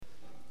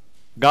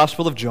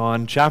Gospel of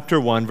John, chapter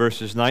 1,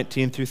 verses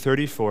 19 through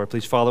 34.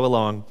 Please follow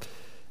along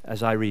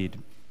as I read.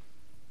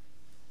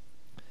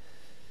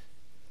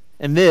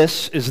 And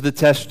this is the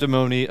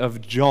testimony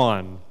of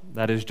John,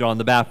 that is John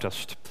the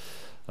Baptist.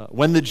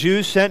 When the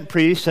Jews sent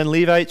priests and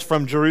Levites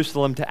from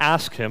Jerusalem to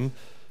ask him,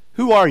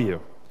 "Who are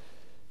you?"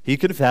 he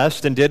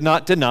confessed and did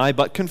not deny,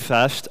 but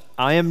confessed,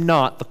 "I am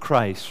not the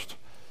Christ."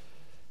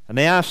 And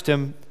they asked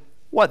him,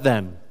 "What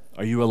then?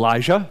 Are you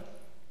Elijah?"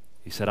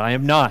 He said, "I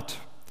am not."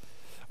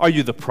 "Are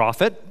you the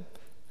prophet?"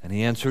 And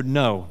he answered,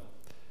 "No."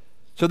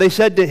 So they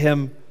said to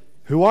him,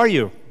 "Who are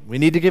you? We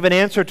need to give an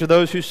answer to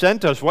those who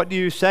sent us. What do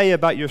you say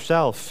about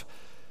yourself?"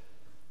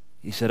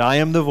 He said, "I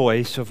am the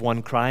voice of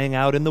one crying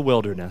out in the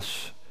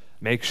wilderness,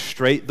 'Make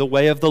straight the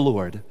way of the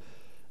Lord,'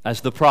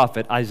 as the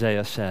prophet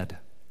Isaiah said."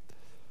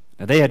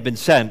 Now they had been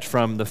sent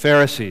from the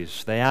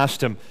Pharisees. They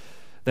asked him,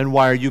 "Then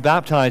why are you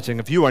baptizing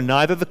if you are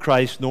neither the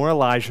Christ nor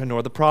Elijah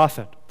nor the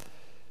prophet?"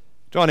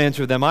 John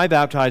answered them, "I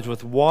baptize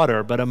with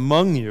water, but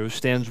among you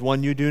stands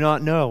one you do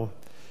not know,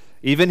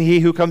 even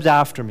he who comes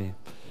after me,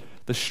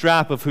 the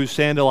strap of whose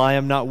sandal I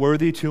am not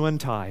worthy to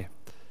untie."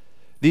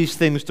 These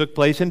things took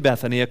place in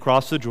Bethany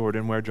across the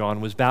Jordan where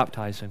John was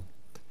baptizing.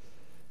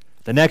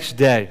 The next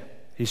day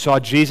he saw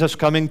Jesus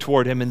coming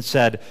toward him and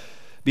said,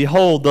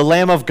 "Behold, the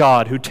Lamb of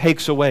God who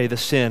takes away the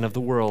sin of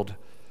the world.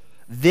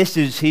 This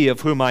is he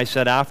of whom I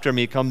said, 'After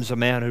me comes a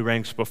man who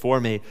ranks before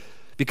me,'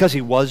 because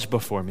he was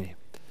before me.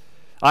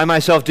 I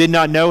myself did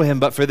not know him,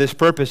 but for this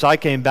purpose I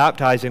came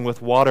baptizing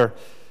with water,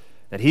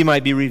 that he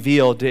might be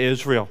revealed to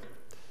Israel."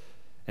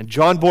 And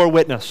John bore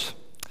witness,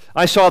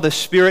 "I saw the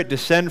Spirit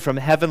descend from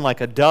heaven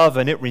like a dove,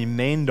 and it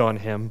remained on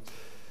him.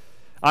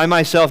 I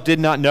myself did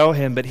not know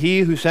him, but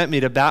he who sent me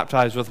to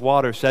baptize with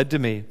water said to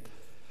me,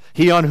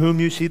 'He on whom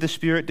you see the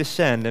Spirit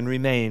descend and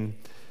remain,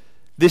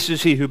 this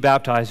is he who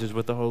baptizes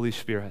with the Holy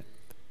Spirit.'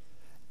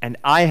 And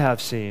I have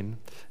seen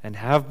and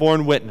have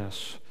borne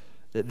witness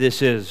that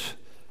this is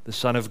the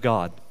Son of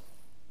God."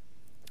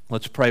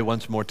 Let's pray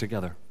once more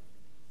together.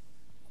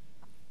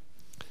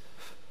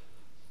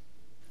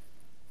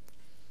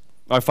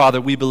 Our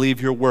Father, we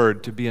believe your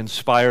word to be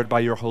inspired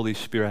by your Holy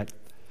Spirit.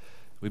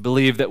 We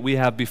believe that we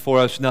have before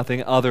us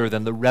nothing other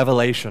than the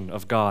revelation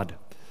of God.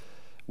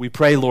 We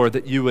pray, Lord,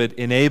 that you would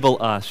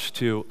enable us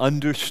to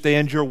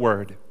understand your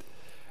word,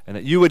 and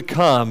that you would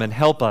come and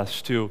help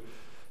us to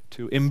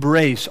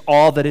embrace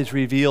all that is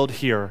revealed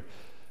here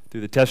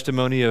through the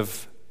testimony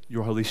of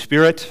your Holy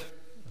Spirit,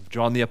 of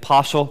John the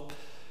Apostle,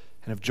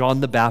 and of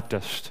John the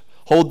Baptist.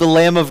 Hold the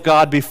Lamb of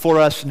God before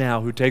us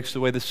now, who takes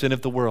away the sin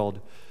of the world.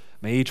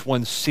 May each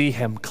one see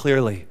him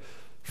clearly,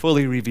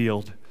 fully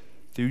revealed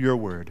through your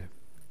word.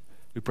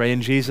 We pray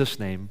in Jesus'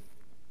 name,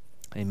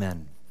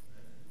 amen.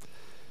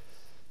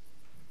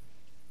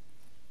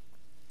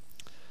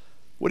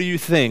 What do you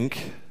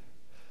think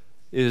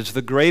is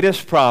the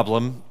greatest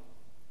problem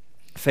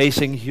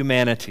facing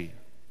humanity?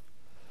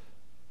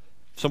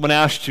 Someone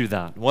asked you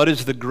that. What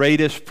is the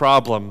greatest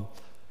problem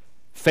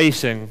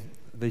facing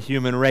the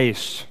human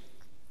race?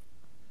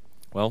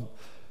 Well, there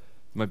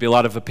might be a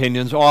lot of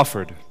opinions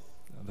offered.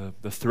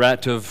 The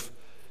threat of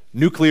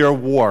nuclear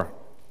war,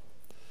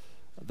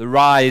 the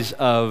rise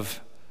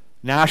of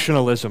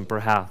nationalism,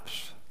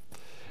 perhaps,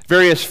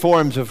 various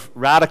forms of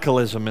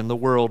radicalism in the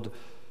world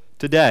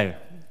today.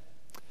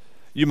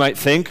 You might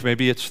think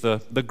maybe it's the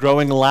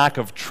growing lack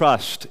of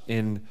trust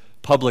in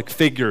public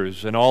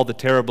figures and all the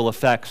terrible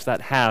effects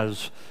that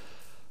has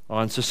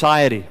on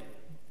society.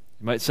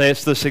 You might say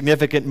it's the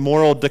significant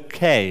moral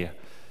decay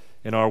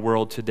in our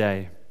world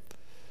today.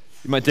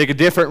 You might take a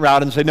different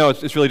route and say, no,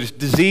 it's really just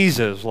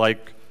diseases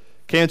like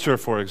cancer,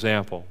 for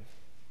example.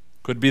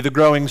 Could be the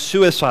growing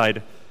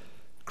suicide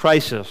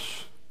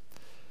crisis.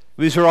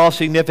 These are all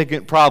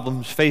significant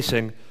problems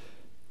facing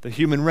the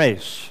human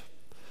race.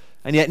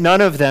 And yet none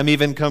of them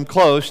even come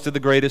close to the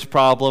greatest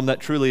problem that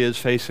truly is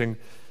facing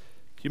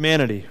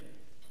humanity.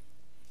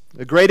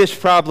 The greatest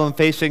problem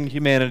facing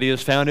humanity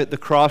is found at the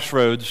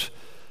crossroads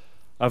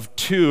of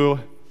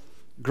two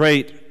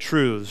great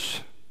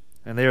truths,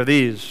 and they are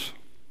these: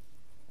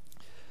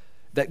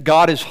 that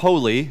God is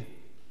holy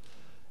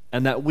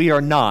and that we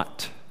are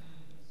not.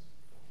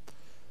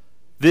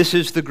 This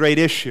is the great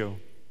issue,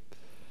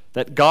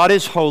 that God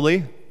is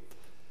holy,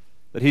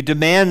 that he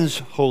demands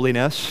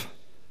holiness,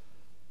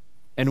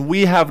 and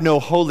we have no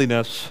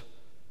holiness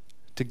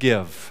to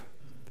give.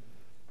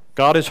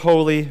 God is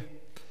holy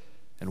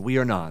and we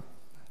are not.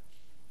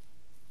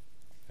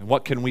 And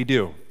what can we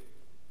do?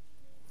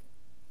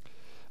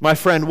 My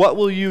friend, what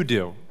will you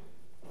do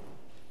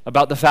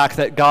about the fact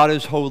that God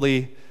is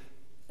holy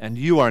and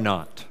you are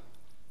not?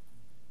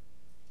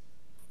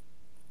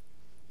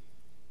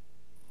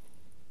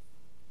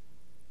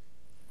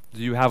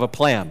 Do you have a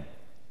plan?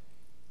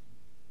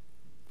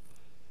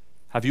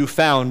 Have you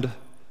found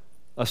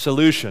a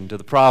solution to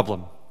the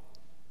problem?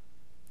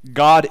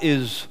 God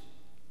is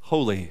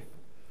holy,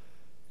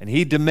 and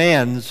he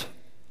demands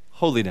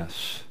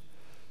holiness.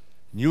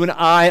 You and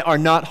I are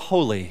not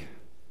holy.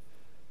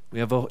 We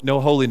have no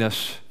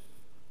holiness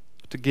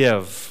to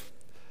give.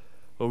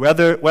 But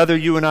whether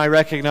you and I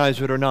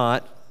recognize it or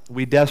not,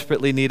 we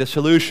desperately need a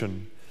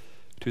solution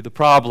to the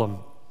problem.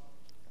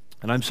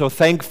 And I'm so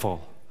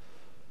thankful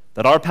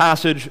that our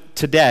passage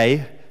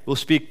today will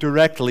speak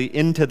directly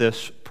into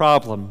this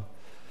problem.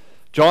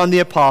 John the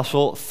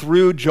Apostle,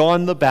 through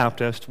John the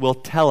Baptist, will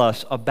tell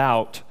us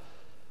about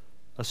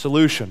a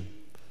solution.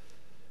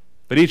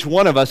 But each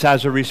one of us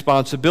has a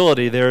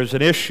responsibility. There's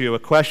an issue, a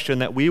question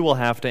that we will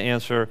have to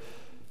answer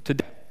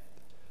today.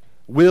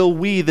 Will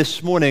we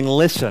this morning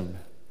listen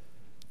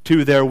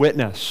to their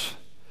witness?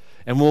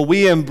 And will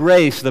we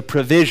embrace the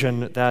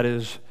provision that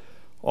is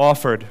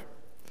offered?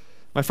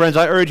 My friends,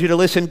 I urge you to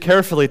listen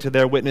carefully to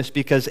their witness,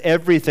 because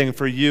everything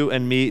for you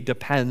and me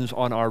depends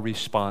on our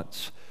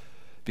response.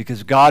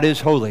 Because God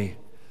is holy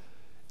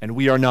and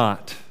we are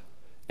not.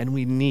 And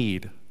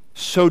we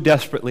so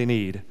desperately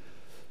need,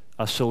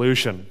 a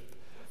solution.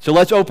 So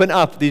let's open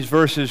up these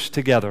verses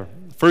together.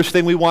 First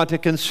thing we want to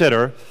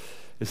consider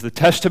is the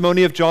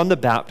testimony of John the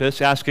Baptist,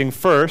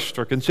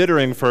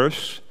 considering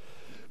first,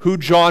 who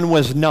John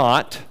was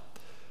not.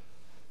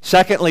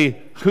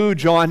 Secondly, who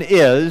John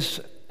is.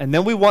 And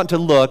then we want to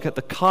look at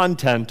the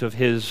content of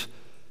his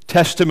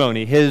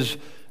testimony, his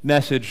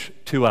message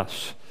to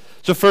us.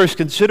 So first,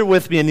 consider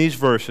with me in these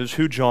verses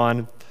who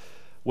John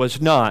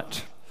was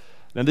not.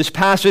 Now, this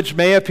passage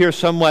may appear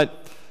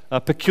somewhat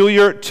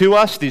peculiar to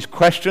us, these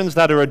questions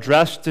that are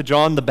addressed to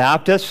John the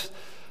Baptist.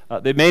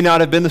 They may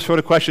not have been the sort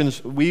of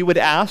questions we would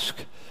ask.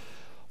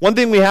 One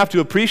thing we have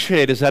to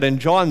appreciate is that in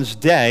John's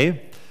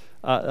day,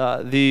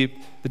 the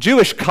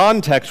Jewish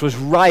context was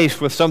rife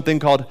with something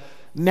called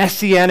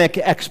messianic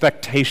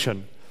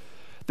expectation.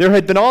 There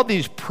had been all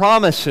these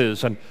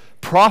promises and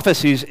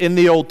prophecies in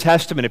the Old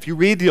Testament. If you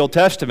read the Old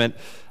Testament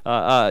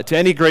to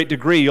any great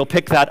degree, you'll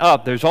pick that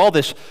up. There's all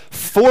this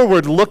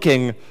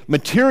forward-looking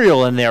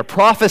material in there,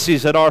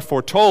 prophecies that are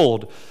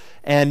foretold,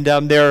 and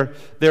they're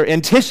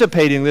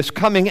anticipating this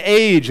coming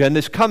age and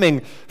this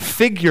coming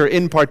figure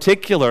in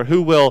particular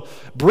who will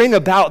bring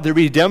about the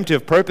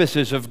redemptive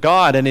purposes of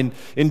God. And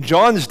in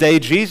John's day,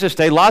 Jesus'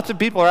 day, lots of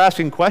people are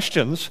asking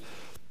questions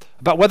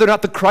about whether or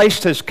not the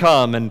Christ has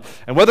come and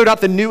whether or not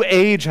the new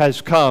age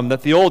has come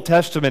that the Old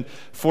Testament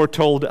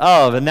foretold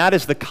of. And that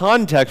is the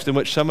context in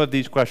which some of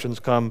these questions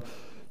come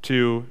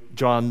to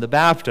John the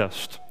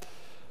Baptist.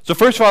 So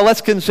first of all, let's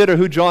consider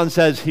who John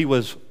says he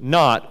was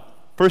not.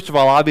 First of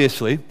all,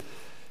 obviously,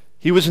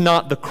 he was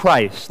not the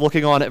Christ.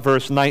 Looking on at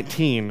verse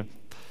 19.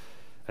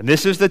 And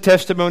this is the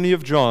testimony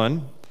of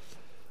John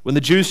when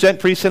the Jews sent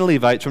priests and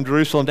Levites from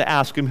Jerusalem to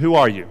ask him, "Who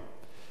are you?"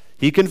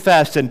 He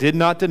confessed and did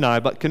not deny,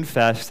 but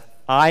confessed,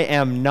 "I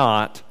am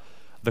not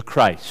the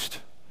Christ."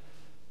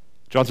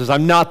 John says,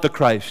 I'm not the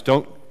Christ.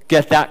 Don't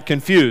get that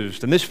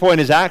confused. And this point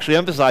is actually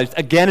emphasized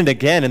again and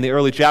again in the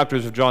early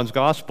chapters of John's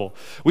Gospel.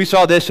 We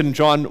saw this in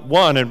John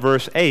 1 and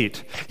verse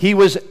 8. He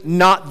was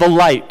not the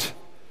light,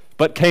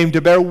 but came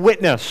to bear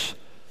witness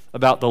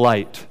about the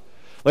light.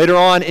 Later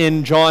on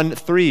in John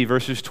 3,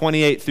 verses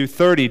 28 through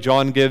 30,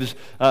 John gives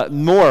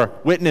more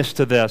witness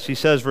to this. He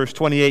says, verse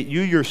 28,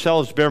 "You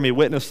yourselves bear me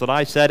witness that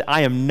I said,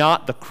 I am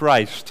not the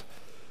Christ,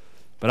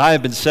 but I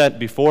have been sent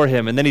before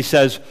him." And then he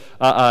says,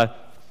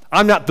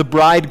 I'm not the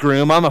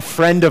bridegroom, I'm a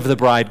friend of the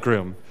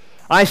bridegroom.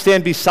 I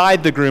stand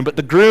beside the groom, but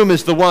the groom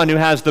is the one who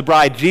has the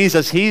bride.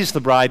 Jesus, he's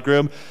the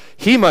bridegroom.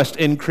 He must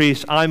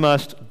increase, I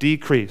must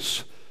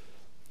decrease.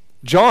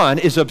 John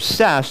is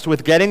obsessed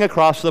with getting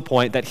across the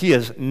point that he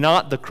is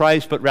not the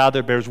Christ, but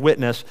rather bears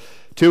witness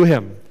to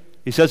him.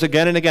 He says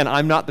again and again,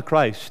 I'm not the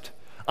Christ.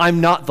 I'm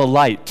not the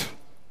light.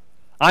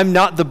 I'm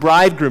not the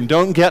bridegroom.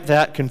 Don't get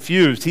that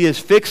confused. He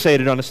is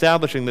fixated on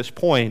establishing this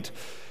point.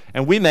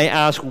 And we may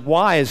ask,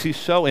 why is he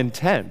so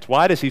intent?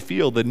 Why does he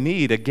feel the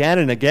need again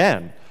and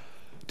again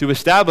to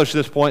establish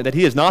this point that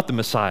he is not the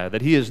Messiah,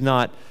 that he is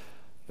not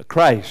the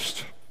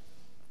Christ?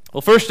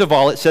 Well, first of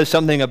all, it says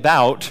something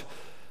about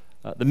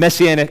the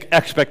messianic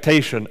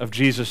expectation of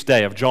Jesus'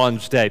 day, of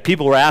John's day.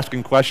 People were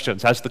asking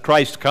questions. Has the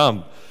Christ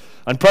come?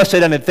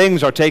 Unprecedented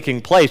things are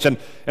taking place. And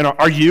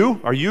are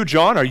you,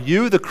 John, are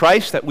you the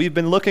Christ that we've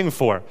been looking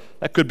for?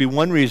 That could be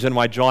one reason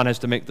why John has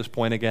to make this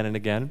point again and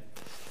again.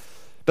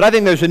 But I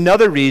think there's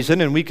another reason,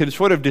 and we can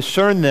sort of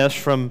discern this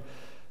from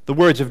the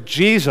words of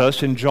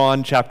Jesus in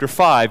John chapter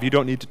 5. You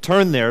don't need to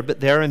turn there, but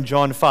there in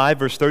John 5,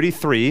 verse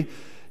 33,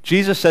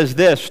 Jesus says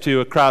this to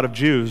a crowd of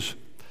Jews.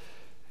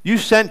 You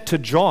sent to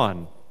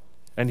John,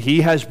 and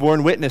he has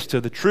borne witness to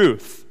the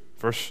truth.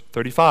 Verse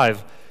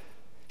 35.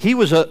 He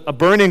was a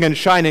burning and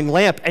shining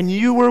lamp, and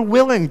you were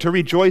willing to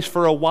rejoice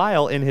for a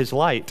while in his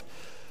light.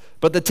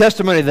 But the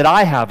testimony that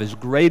I have is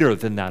greater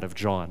than that of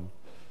John.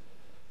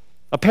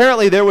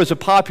 Apparently, there was a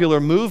popular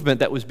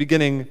movement that was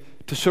beginning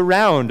to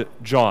surround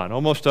John,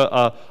 almost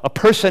a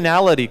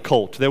personality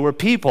cult. There were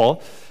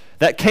people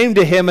that came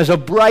to him as a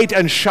bright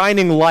and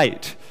shining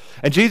light.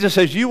 And Jesus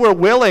says, you were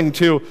willing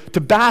to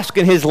bask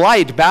in his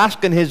light,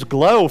 bask in his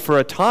glow for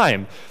a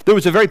time. There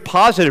was a very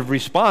positive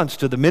response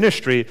to the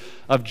ministry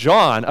of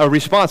John, a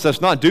response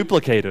that's not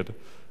duplicated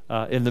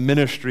in the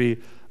ministry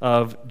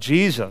of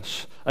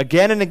Jesus.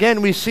 Again and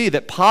again we see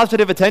that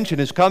positive attention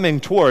is coming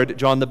toward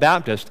John the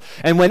Baptist.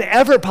 And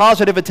whenever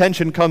positive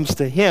attention comes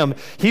to him,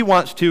 he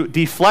wants to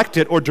deflect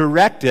it or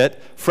direct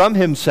it from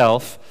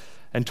himself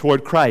and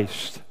toward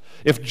Christ.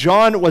 If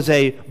John was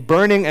a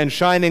burning and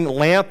shining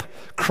lamp,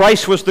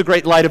 Christ was the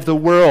great light of the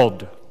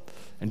world.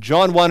 And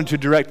John wanted to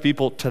direct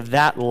people to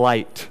that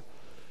light.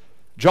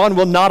 John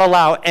will not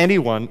allow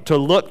anyone to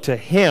look to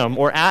him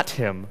or at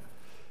him.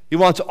 He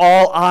wants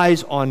all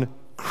eyes on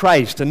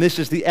Christ, and this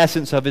is the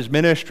essence of his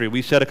ministry.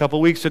 We said a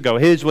couple weeks ago,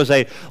 his was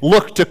a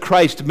look to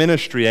Christ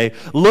ministry, a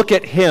look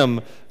at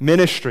him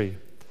ministry.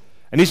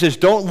 And he says,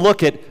 don't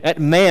look at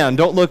man,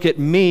 don't look at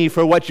me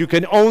for what you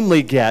can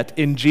only get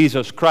in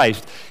Jesus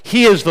Christ.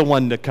 He is the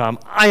one to come.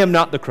 I am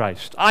not the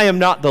Christ. I am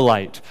not the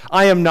light.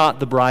 I am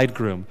not the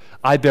bridegroom.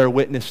 I bear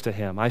witness to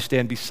him. I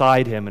stand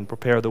beside him and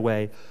prepare the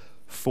way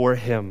for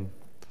him.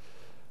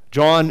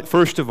 John,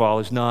 first of all,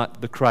 is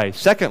not the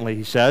Christ. Secondly,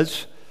 he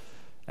says,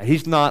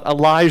 he's not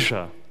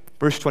Elijah.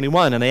 Verse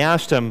 21, and they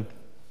asked him,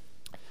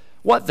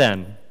 what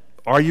then?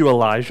 Are you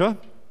Elijah?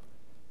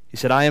 He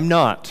said, I am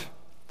not.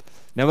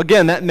 Now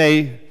again, that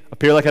may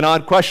appear like an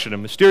odd question, a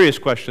mysterious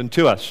question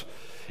to us.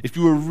 If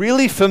you were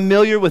really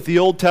familiar with the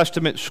Old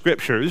Testament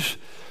scriptures,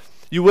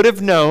 you would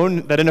have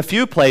known that in a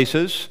few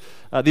places,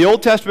 the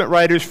Old Testament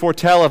writers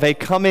foretell of a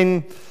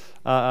coming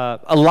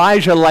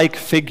Elijah-like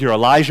figure.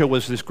 Elijah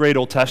was this great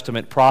Old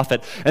Testament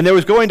prophet, and there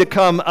was going to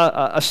come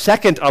a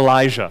second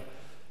Elijah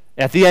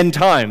at the end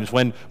times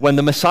when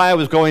the Messiah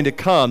was going to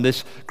come.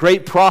 This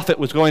great prophet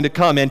was going to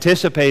come,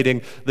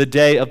 anticipating the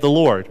day of the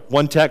Lord.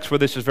 One text where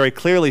this is very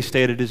clearly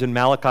stated is in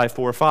Malachi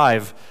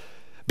 4:5.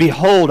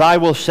 Behold, I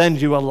will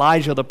send you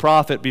Elijah the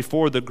prophet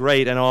before the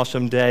great and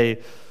awesome day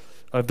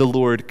of the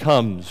Lord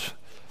comes.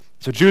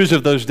 So Jews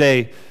of those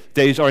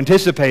days are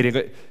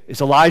anticipating, is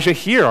Elijah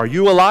here? Are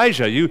you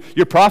Elijah?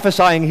 You're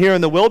prophesying here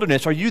in the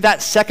wilderness. Are you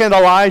that second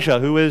Elijah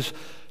who is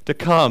to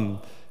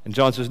come? And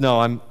John says, no,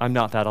 I'm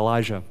not that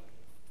Elijah.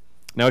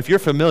 Now, if you're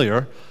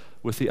familiar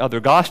with the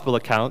other gospel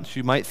accounts,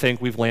 you might think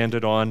we've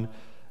landed on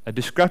a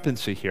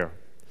discrepancy here.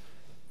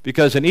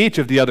 Because in each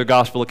of the other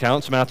gospel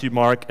accounts, Matthew,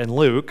 Mark, and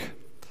Luke,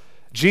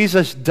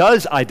 Jesus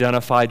does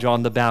identify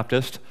John the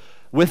Baptist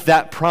with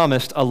that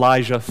promised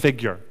Elijah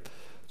figure.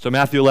 So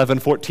Matthew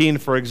 11:14,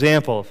 for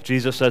example,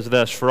 Jesus says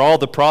this, for all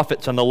the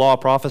prophets and the law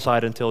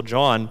prophesied until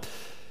John,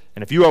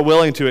 and if you are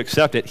willing to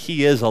accept it,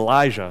 he is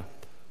Elijah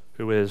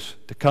who is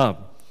to come.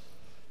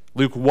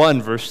 Luke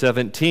 1, verse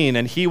 17,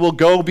 and he will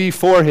go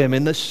before him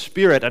in the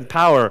spirit and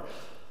power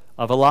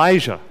of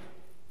Elijah.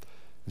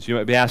 So you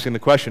might be asking the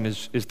question,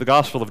 is the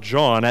Gospel of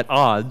John at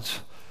odds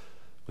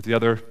with the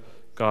other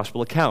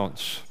gospel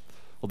accounts?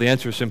 Well, the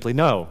answer is simply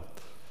no.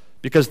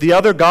 Because the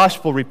other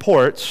gospel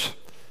reports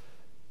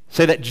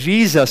say that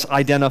Jesus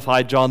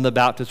identified John the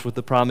Baptist with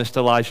the promised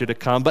Elijah to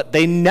come, but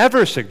they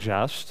never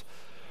suggest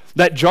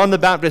that John the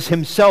Baptist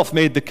himself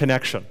made the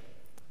connection.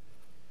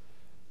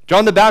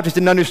 John the Baptist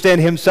didn't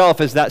understand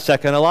himself as that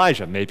second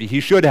Elijah. Maybe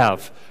he should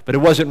have, but it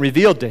wasn't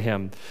revealed to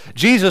him.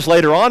 Jesus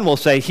later on will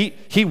say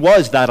he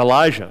was that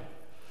Elijah.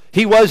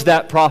 He was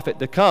that prophet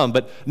to come,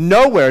 but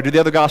nowhere do the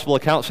other gospel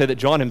accounts say that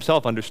John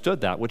himself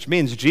understood that, which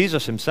means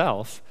Jesus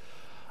himself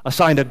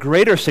assigned a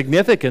greater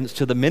significance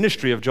to the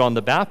ministry of John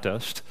the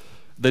Baptist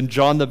than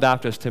John the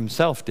Baptist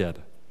himself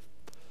did,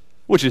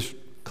 which is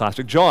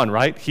classic John,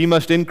 right? He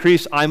must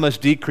increase, I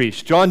must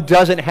decrease. John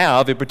doesn't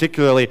have a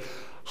particularly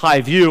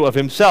high view of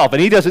himself,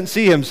 and he doesn't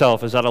see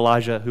himself as that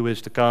Elijah who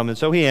is to come, and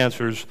so he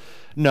answers,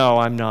 no,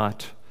 I'm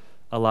not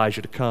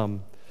Elijah to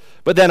come.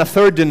 But then a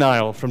third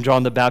denial from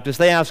John the Baptist.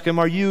 They ask him,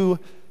 are you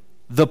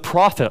the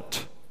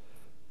prophet?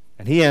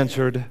 And he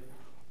answered,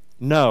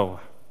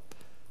 no.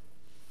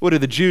 What do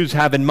the Jews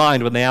have in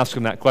mind when they ask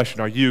him that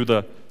question? Are you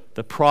the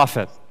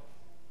prophet?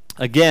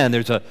 Again,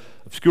 there's an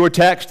obscure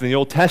text in the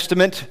Old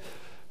Testament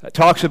that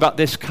talks about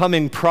this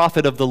coming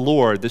prophet of the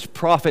Lord, this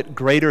prophet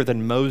greater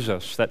than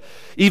Moses, that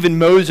even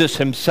Moses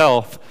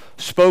himself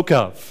spoke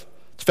of.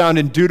 It's found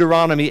in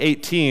Deuteronomy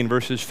 18,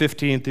 verses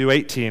 15 through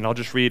 18. I'll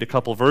just read a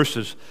couple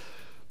verses.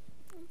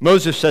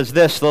 Moses says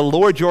this, the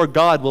Lord your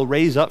God will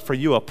raise up for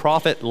you a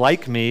prophet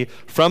like me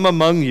from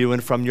among you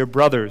and from your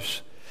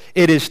brothers.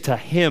 It is to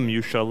him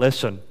you shall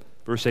listen.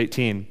 Verse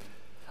 18,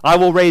 I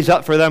will raise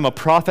up for them a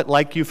prophet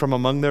like you from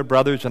among their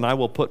brothers, and I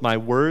will put my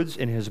words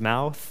in his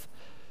mouth,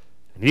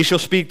 and he shall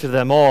speak to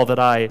them all that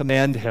I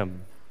command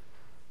him.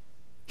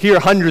 Here,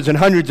 hundreds and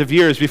hundreds of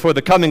years before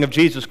the coming of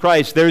Jesus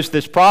Christ, there's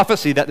this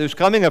prophecy that there's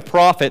coming a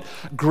prophet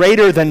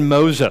greater than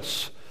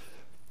Moses.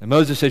 And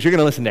Moses says, you're going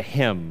to listen to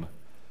him.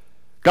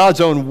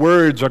 God's own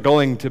words are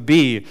going to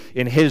be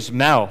in his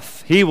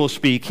mouth. He will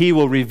speak. He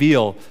will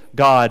reveal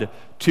God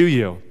to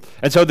you.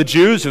 And so the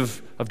Jews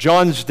of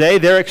John's day,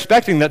 they're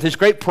expecting that this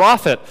great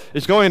prophet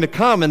is going to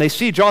come, and they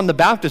see John the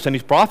Baptist, and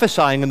he's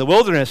prophesying in the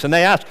wilderness, and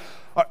they ask,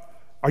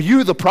 are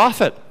you the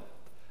prophet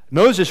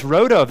Moses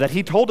wrote of, that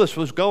he told us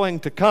was going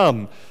to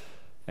come?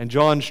 And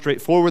John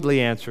straightforwardly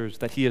answers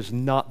that he is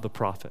not the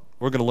prophet.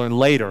 We're going to learn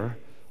later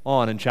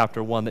on in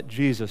chapter 1 that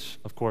Jesus,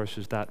 of course,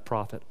 is that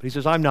prophet. But he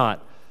says, I'm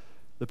not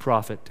the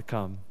prophet to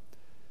come.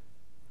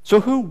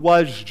 So who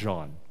was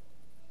John?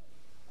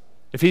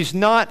 If he's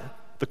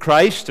not the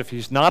Christ, if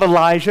he's not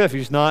Elijah, if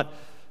he's not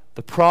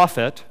the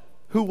prophet,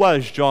 who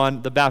was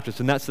John the Baptist?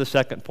 And that's the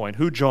second point,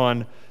 who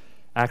John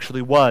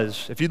actually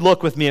was. If you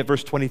look with me at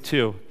verse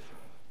 22.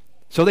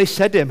 So they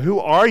said to him, "Who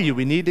are you?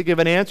 We need to give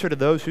an answer to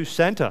those who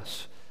sent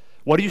us.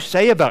 What do you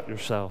say about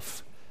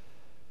yourself?"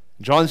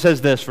 John says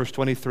this, verse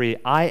 23,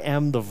 "I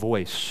am the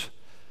voice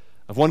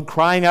of one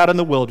crying out in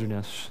the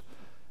wilderness,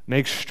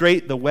 make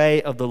straight the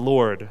way of the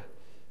Lord,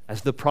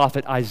 as the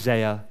prophet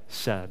Isaiah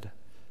said."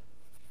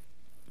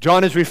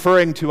 John is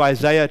referring to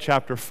Isaiah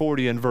chapter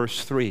 40 and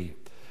verse 3.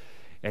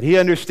 And he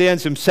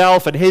understands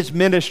himself and his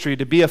ministry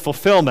to be a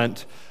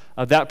fulfillment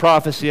of that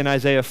prophecy in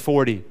Isaiah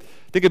 40.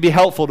 I think it'd be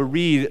helpful to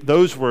read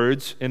those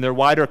words in their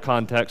wider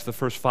context, the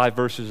first 5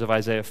 verses of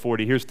Isaiah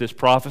 40. Here's this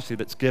prophecy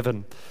that's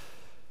given.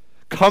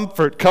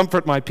 "Comfort,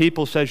 comfort my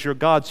people, says your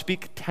God.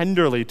 Speak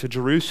tenderly to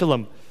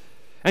Jerusalem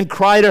and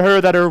cry to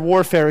her that her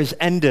warfare is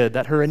ended,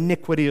 that her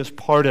iniquity is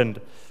pardoned,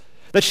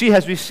 that she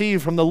has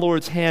received from the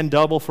Lord's hand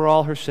double for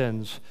all her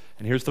sins."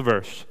 And here's the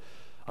verse.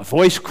 "A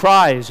voice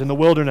cries in the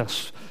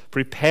wilderness,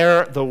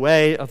 prepare the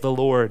way of the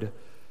Lord.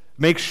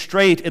 Make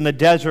straight in the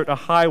desert a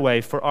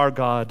highway for our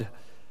God.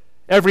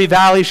 Every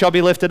valley shall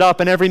be lifted up,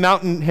 and every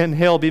mountain and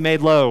hill be made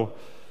low.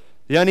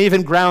 The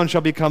uneven ground shall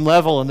become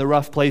level, and the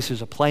rough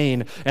places a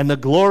plain, and the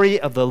glory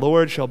of the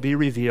Lord shall be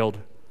revealed.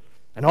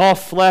 And all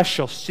flesh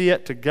shall see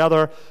it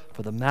together,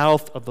 for the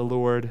mouth of the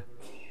Lord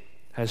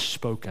has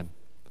spoken."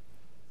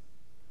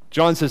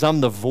 John says,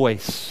 I'm the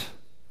voice.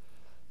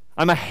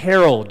 I'm a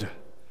herald.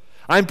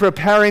 I'm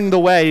preparing the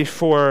way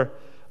for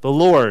the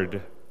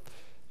Lord.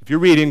 If you're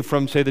reading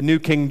from, say, the New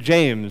King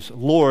James,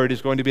 Lord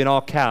is going to be in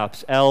all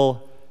caps,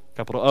 L,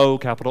 capital O,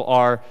 capital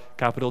R,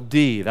 capital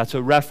D. That's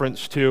a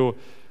reference to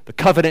the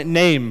covenant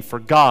name for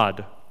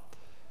God.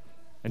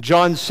 And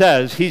John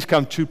says he's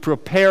come to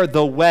prepare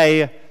the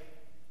way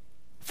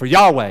for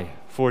Yahweh,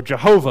 for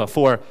Jehovah,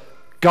 for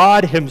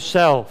God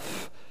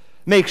himself.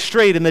 Make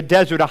straight in the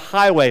desert a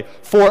highway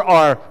for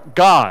our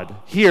God.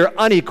 Here,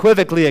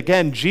 unequivocally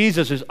again,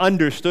 Jesus is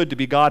understood to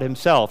be God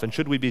himself. And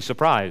should we be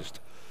surprised?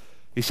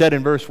 He said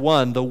in verse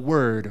 1, the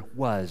Word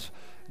was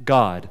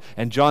God.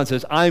 And John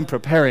says, I'm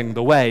preparing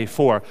the way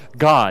for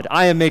God.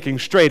 I am making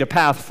straight a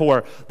path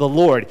for the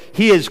Lord.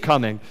 He is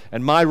coming,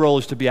 and my role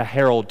is to be a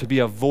herald, to be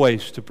a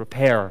voice, to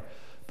prepare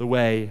the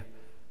way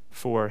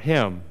for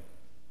him.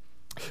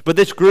 But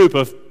this group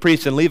of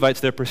priests and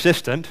Levites, they're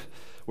persistent.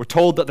 We're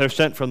told that they're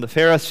sent from the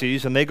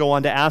Pharisees, and they go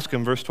on to ask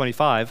him, verse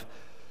 25,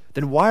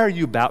 then why are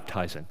you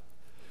baptizing?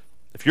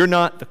 If you're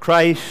not the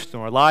Christ,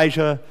 nor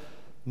Elijah,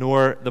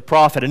 nor the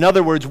prophet. In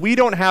other words, we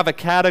don't have a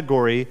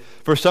category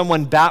for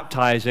someone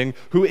baptizing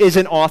who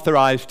isn't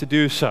authorized to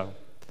do so.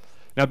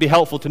 Now, it'd be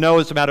helpful to know,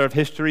 as a matter of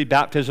history,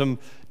 baptism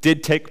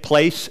did take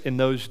place in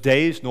those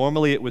days.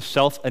 Normally, it was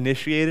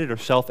self-initiated or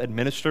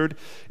self-administered.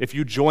 If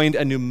you joined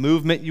a new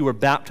movement, you were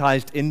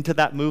baptized into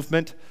that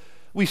movement.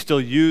 We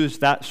still use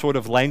that sort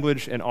of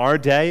language in our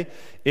day.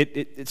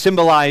 It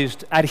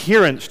symbolized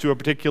adherence to a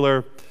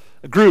particular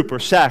group or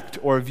sect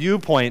or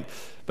viewpoint.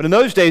 But in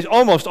those days,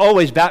 almost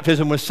always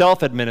baptism was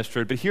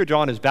self-administered. But here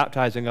John is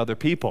baptizing other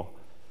people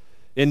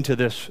into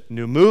this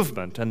new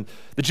movement. And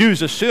the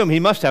Jews assume he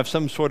must have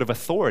some sort of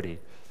authority.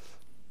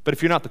 But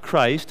if you're not the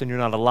Christ and you're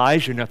not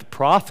Elijah, you're not the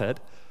prophet,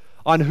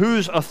 on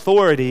whose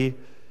authority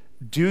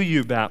do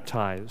you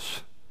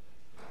baptize?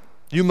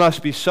 You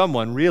must be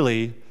someone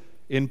really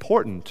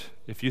important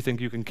if you think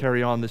you can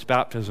carry on this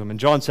baptism. And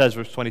John says,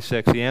 verse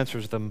 26, he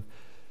answers them,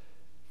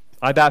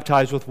 I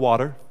baptize with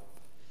water,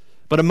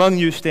 but among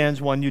you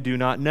stands one you do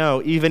not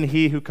know, even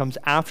he who comes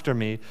after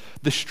me,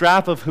 the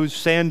strap of whose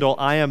sandal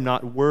I am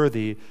not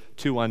worthy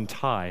to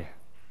untie.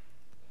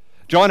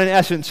 John, in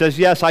essence, says,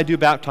 yes, I do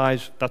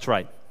baptize, that's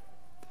right.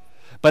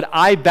 But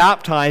I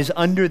baptize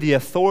under the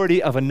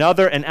authority of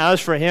another, and as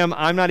for him,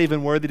 I'm not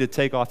even worthy to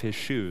take off his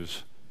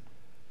shoes.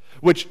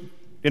 Which,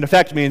 in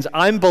effect, means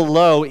I'm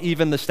below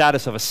even the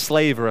status of a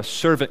slave or a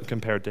servant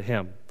compared to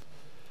him.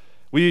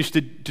 We used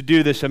to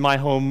do this in my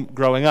home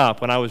growing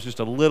up when I was just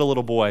a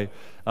little boy.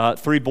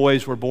 3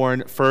 boys were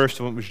born first,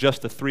 and it was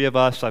just the 3 of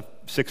us. I have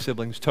 6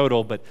 siblings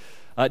total, but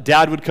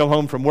Dad would come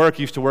home from work.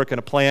 He used to work in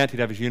a plant.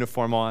 He'd have his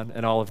uniform on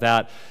and all of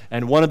that.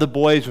 And one of the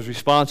boys was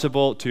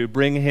responsible to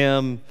bring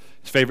him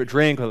his favorite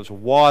drink, whether it was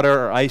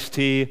water or iced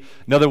tea.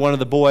 Another one of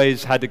the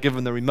boys had to give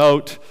him the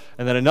remote.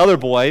 And then another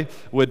boy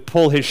would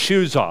pull his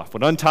shoes off,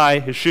 would untie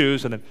his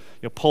shoes and then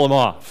pull them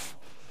off.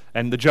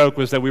 And the joke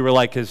was that we were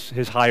like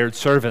his hired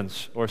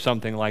servants or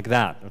something like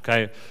that,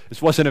 okay? This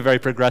wasn't a very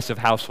progressive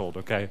household,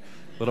 okay?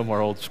 A little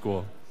more old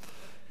school.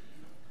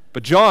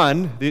 But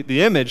John,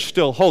 the image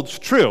still holds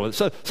true.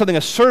 So, something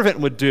a servant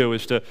would do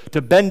is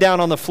to bend down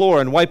on the floor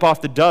and wipe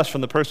off the dust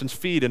from the person's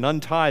feet and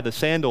untie the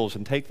sandals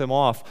and take them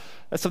off.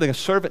 That's something a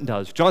servant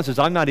does. John says,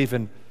 I'm not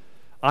even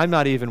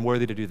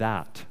worthy to do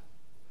that.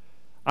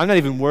 I'm not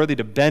even worthy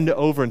to bend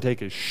over and take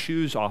his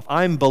shoes off.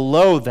 I'm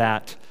below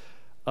that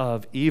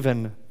of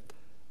even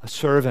a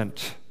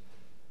servant.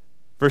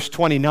 Verse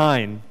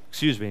 29,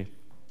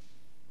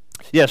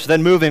 Yes,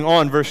 then moving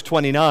on, verse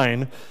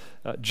 29,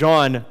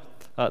 John,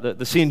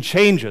 the scene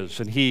changes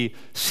and he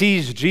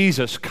sees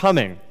Jesus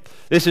coming.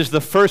 This is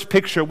the first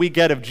picture we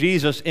get of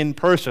Jesus in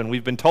person.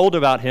 We've been told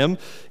about him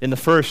in the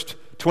first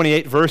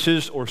 28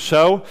 verses or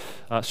so,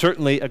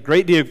 certainly a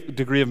great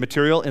degree of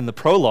material in the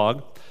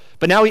prologue.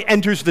 But now he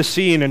enters the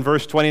scene in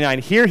verse 29.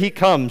 Here he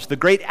comes, the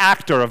great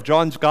actor of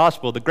John's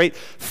gospel, the great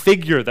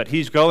figure that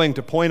he's going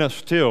to point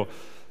us to.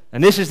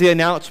 And this is the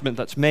announcement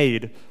that's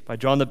made by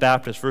John the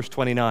Baptist, verse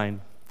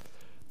 29.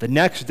 The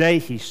next day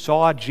he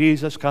saw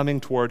Jesus coming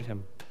toward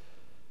him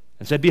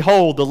and said,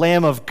 "Behold, the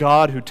Lamb of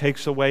God who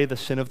takes away the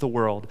sin of the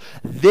world.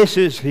 This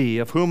is he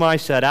of whom I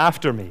said,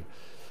 after me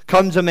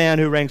comes a man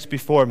who ranks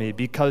before me,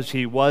 because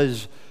he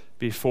was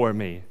before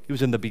me." He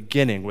was in the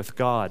beginning with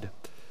God.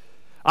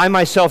 "I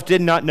myself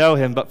did not know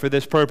him, but for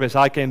this purpose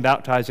I came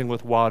baptizing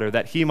with water,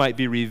 that he might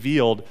be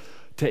revealed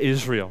to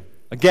Israel."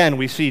 Again,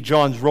 we see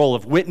John's role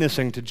of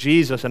witnessing to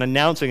Jesus and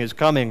announcing his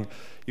coming.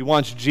 He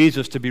wants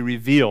Jesus to be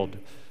revealed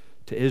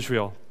to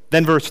Israel.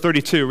 Then verse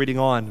 32, reading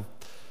on.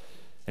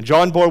 "And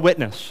John bore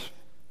witness.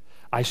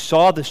 I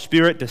saw the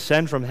Spirit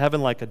descend from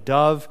heaven like a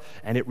dove,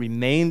 and it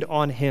remained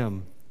on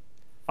him.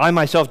 I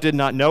myself did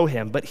not know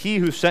him, but he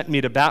who sent me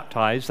to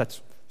baptize,"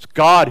 that's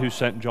God who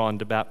sent John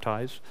to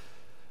baptize,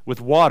 "with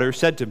water,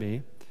 said to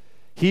me,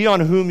 'He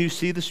on whom you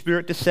see the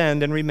Spirit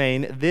descend and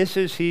remain, this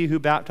is he who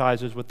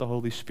baptizes with the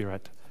Holy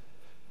Spirit.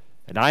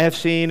 And I have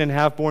seen and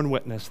have borne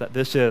witness that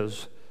this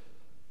is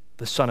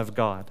the Son of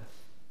God.'"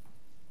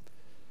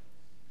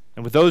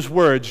 And with those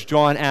words,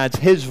 John adds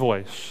his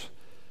voice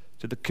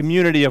to the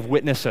community of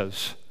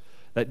witnesses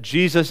that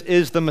Jesus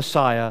is the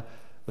Messiah,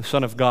 the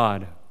Son of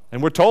God.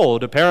 And we're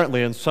told,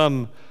 apparently in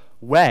some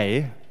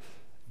way,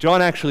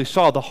 John actually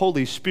saw the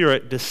Holy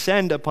Spirit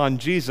descend upon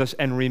Jesus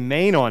and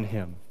remain on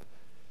him,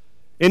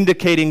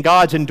 indicating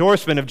God's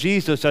endorsement of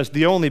Jesus as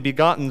the only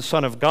begotten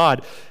Son of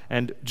God.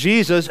 And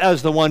Jesus,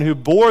 as the one who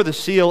bore the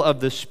seal of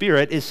the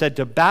Spirit, is said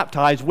to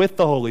baptize with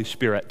the Holy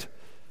Spirit.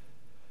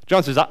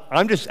 John says,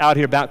 I'm just out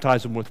here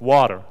baptizing with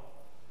water.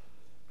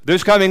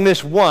 There's coming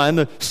this one,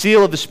 the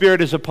seal of the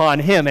Spirit is upon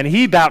him, and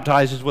he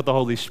baptizes with the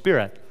Holy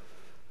Spirit.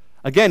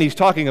 Again, he's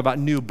talking about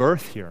new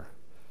birth here.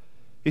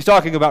 He's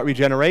talking about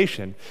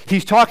regeneration.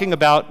 He's talking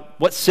about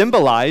what's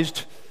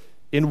symbolized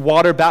in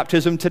water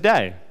baptism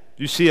today.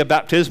 You see a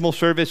baptismal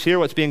service here,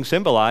 what's being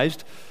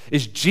symbolized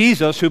is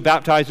Jesus who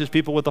baptizes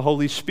people with the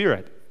Holy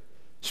Spirit,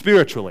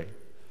 spiritually.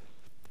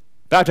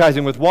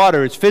 Baptizing with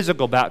water is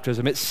physical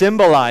baptism. It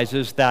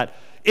symbolizes that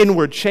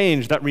inward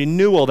change, that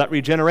renewal, that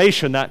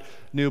regeneration, that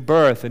new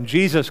birth. And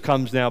Jesus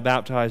comes now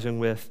baptizing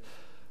with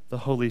the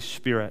Holy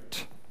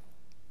Spirit.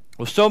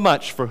 Well, so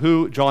much for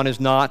who John is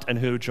not and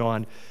who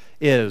John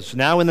is.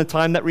 Now, in the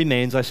time that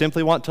remains, I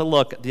simply want to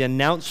look at the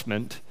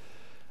announcement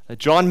that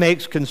John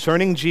makes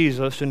concerning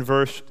Jesus in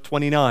verse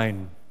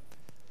 29.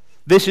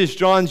 This is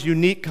John's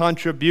unique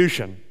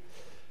contribution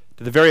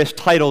to the various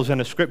titles and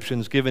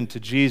ascriptions given to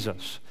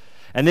Jesus.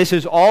 And this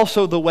is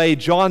also the way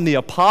John the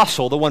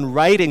Apostle, the one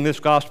writing this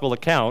gospel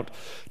account,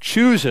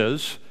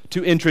 chooses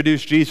to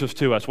introduce Jesus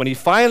to us. When he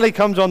finally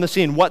comes on the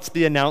scene, what's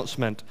the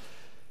announcement?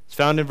 It's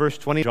found in verse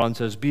 20. John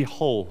says,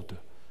 "Behold,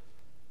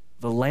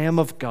 the Lamb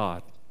of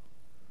God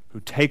who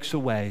takes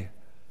away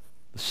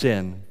the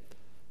sin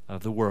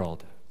of the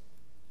world."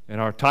 In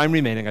our time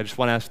remaining, I just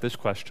want to ask this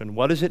question.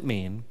 What does it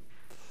mean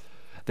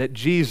that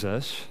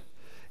Jesus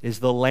is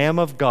the Lamb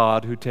of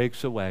God who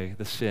takes away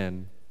the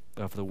sin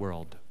of the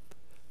world?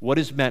 What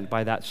is meant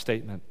by that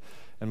statement?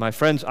 And my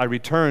friends, I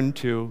return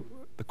to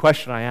the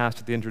question I asked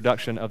at the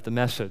introduction of the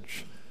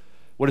message.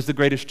 What is the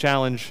greatest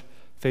challenge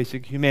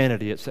facing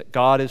humanity? It's that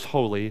God is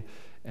holy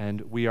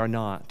and we are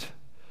not.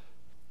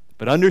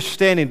 But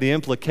understanding the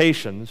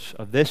implications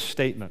of this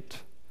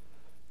statement,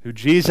 who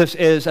Jesus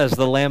is as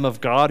the Lamb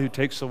of God who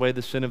takes away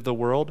the sin of the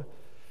world,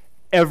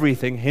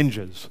 everything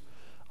hinges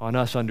on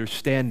us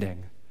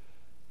understanding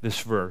this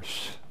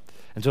verse.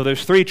 And so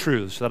there's three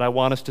truths that I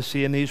want us to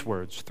see in these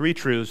words. Three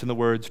truths in the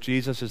words,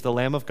 Jesus is the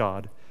Lamb of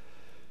God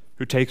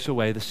who takes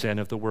away the sin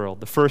of the world.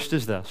 The first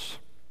is this.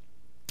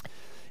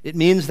 It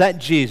means that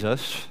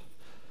Jesus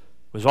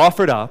was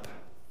offered up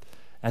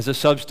as a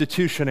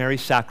substitutionary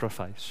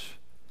sacrifice.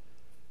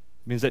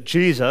 It means that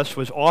Jesus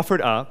was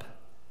offered up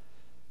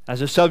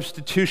as a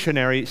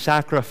substitutionary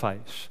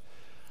sacrifice.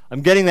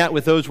 I'm getting that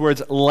with those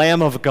words,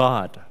 Lamb of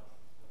God.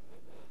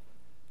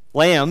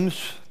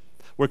 Lambs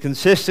were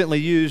consistently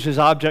used as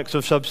objects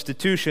of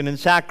substitution and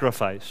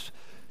sacrifice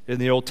in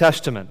the Old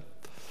Testament.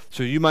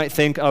 So you might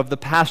think of the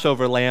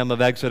Passover lamb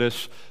of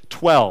Exodus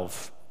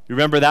 12. You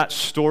remember that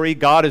story?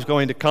 God is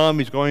going to come,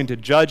 he's going to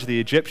judge the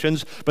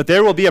Egyptians, but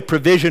there will be a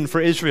provision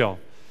for Israel.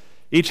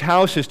 Each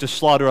house is to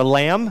slaughter a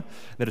lamb,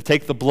 they're to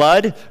take the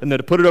blood, and they're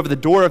to put it over the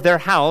door of their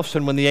house,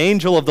 and when the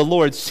angel of the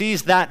Lord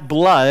sees that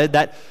blood,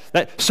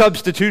 that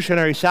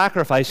substitutionary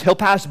sacrifice, he'll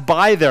pass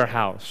by their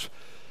house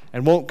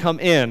and won't come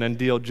in and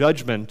deal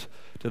judgment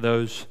to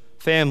those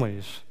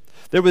families.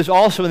 There was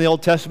also in the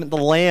Old Testament the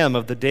lamb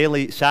of the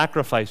daily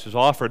sacrifices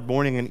offered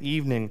morning and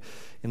evening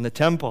in the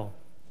temple.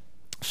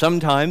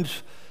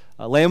 Sometimes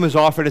A lamb was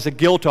offered as a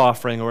guilt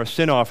offering or a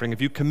sin offering. If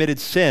you committed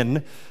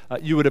sin,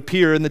 you would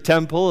appear in the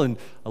temple and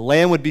a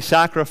lamb would be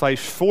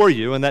sacrificed for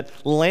you, and that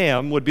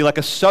lamb would be like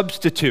a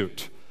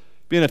substitute,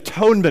 be an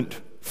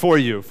atonement for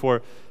you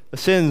for the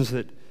sins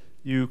that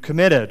you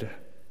committed.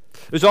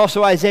 There's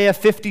also Isaiah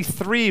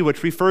 53,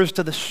 which refers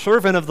to the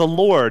servant of the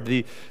Lord,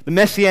 the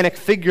messianic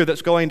figure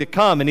that's going to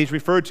come, and he's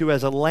referred to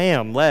as a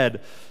lamb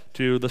led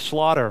to the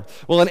slaughter.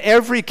 Well, in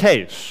every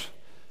case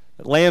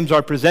that lambs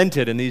are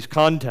presented in these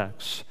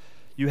contexts,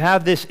 you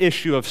have this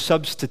issue of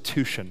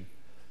substitution.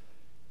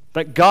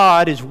 That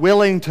God is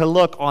willing to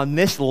look on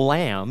this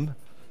lamb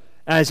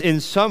as in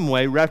some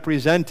way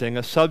representing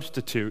a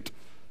substitute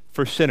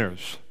for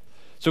sinners.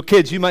 So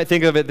kids, you might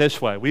think of it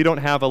this way. We don't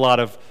have a lot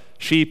of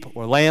sheep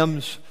or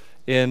lambs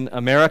in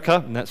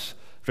America, and that's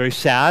very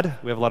sad.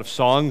 We have a lot of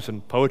songs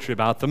and poetry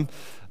about them.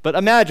 But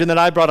imagine that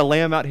I brought a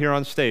lamb out here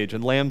on stage,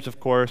 and lambs, of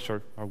course,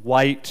 are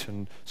white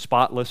and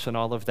spotless and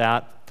all of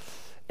that.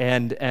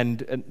 And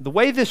the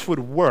way this would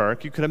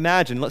work, you could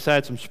imagine, let's say I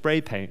had some spray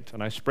paint,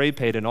 and I spray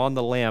painted on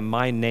the lamb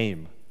my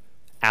name,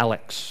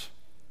 Alex.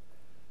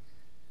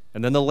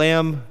 And then the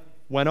lamb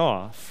went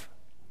off.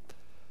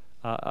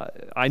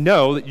 I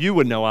know that you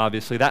would know,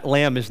 obviously, that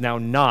lamb is now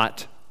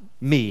not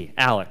me,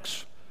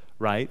 Alex,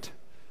 right?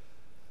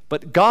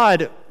 But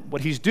God,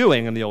 what he's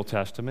doing in the Old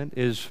Testament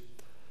is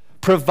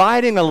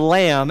providing a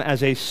lamb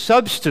as a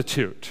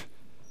substitute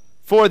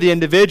for the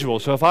individual.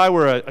 So if I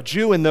were a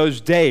Jew in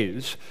those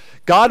days,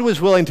 God was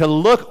willing to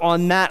look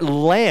on that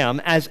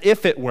lamb as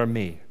if it were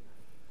me,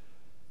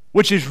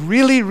 which is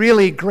really,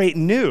 really great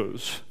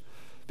news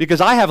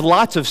because I have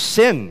lots of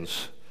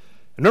sins.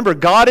 Remember,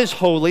 God is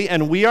holy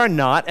and we are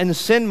not, and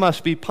sin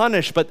must be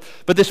punished. But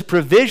this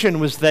provision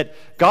was that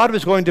God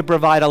was going to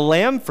provide a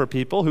lamb for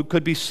people who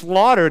could be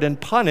slaughtered and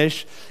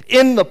punished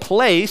in the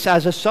place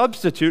as a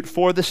substitute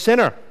for the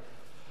sinner.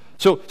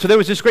 So there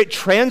was this great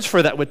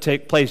transfer that would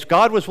take place.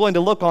 God was willing to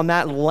look on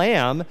that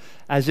lamb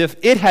as if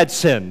it had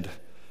sinned,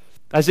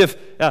 as if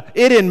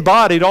it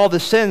embodied all the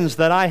sins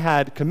that I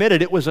had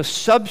committed. It was a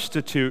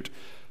substitute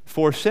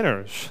for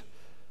sinners.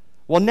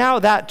 Well, now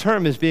that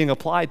term is being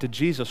applied to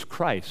Jesus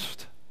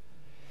Christ.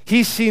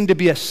 He's seen to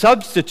be a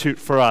substitute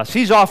for us.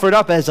 He's offered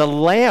up as a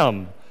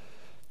lamb,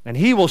 and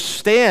he will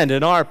stand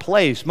in our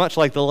place, much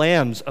like the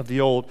lambs of the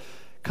old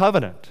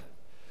covenant.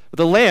 But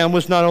the lamb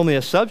was not only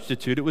a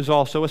substitute, it was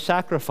also a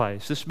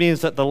sacrifice. This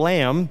means that the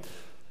lamb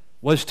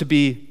was to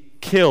be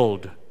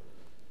killed,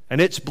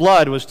 and its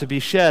blood was to be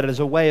shed as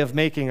a way of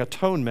making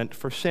atonement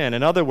for sin.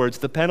 In other words,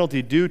 the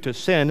penalty due to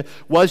sin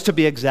was to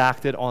be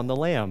exacted on the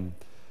lamb.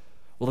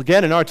 Well,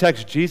 again, in our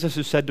text, Jesus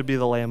is said to be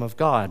the Lamb of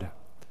God.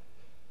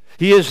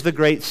 He is the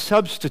great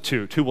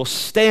substitute who will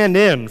stand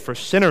in for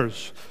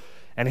sinners,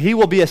 and he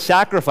will be a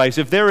sacrifice.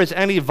 If there is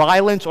any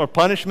violence or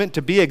punishment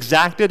to be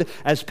exacted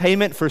as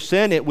payment for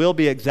sin, it will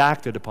be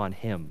exacted upon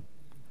him.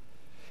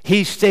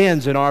 He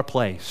stands in our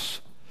place.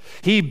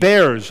 He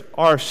bears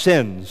our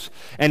sins,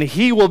 and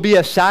he will be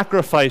a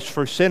sacrifice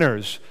for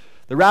sinners.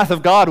 The wrath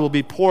of God will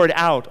be poured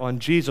out on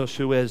Jesus,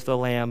 who is the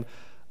Lamb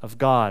of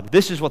God.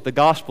 This is what the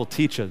gospel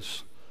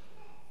teaches,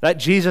 that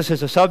Jesus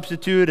is a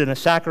substitute and a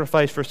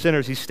sacrifice for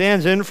sinners. He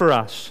stands in for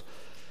us,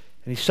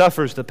 and he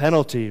suffers the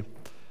penalty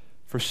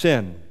for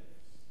sin.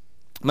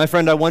 My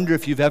friend, I wonder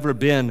if you've ever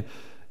been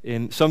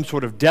in some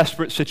sort of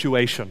desperate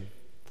situation,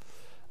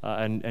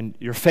 and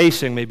you're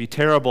facing maybe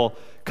terrible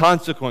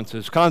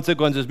consequences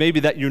maybe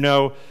that you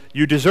know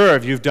you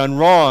deserve. You've done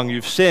wrong,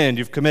 you've sinned,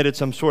 you've committed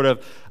some sort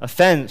of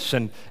offense,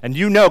 and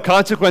you know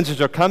consequences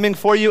are coming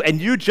for you,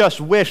 and you just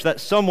wish that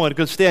someone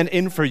could stand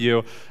in for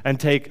you and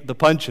take the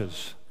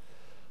punches.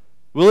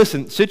 Well,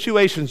 listen,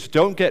 situations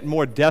don't get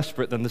more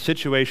desperate than the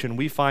situation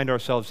we find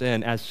ourselves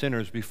in as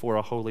sinners before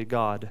a holy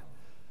God.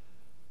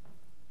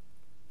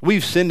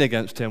 We've sinned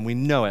against him, we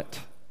know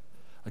it,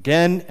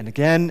 again and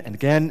again and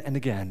again and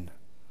again.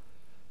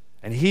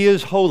 And he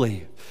is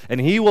holy, and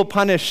he will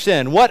punish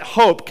sin. What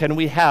hope can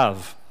we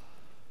have?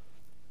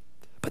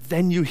 But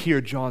then you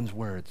hear John's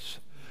words,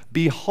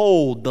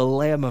 "Behold the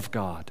Lamb of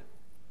God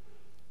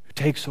who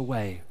takes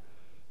away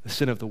the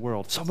sin of the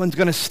world." Someone's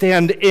going to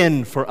stand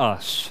in for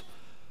us.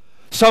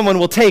 Someone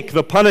will take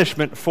the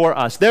punishment for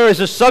us. There is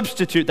a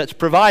substitute that's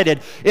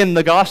provided in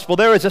the gospel.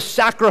 There is a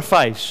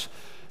sacrifice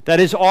that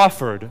is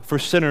offered for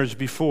sinners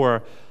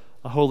before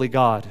a holy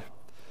God.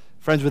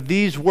 Friends, with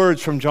these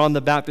words from John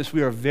the Baptist,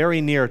 we are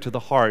very near to the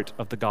heart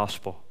of the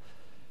gospel,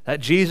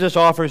 that Jesus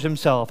offers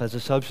himself as a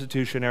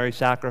substitutionary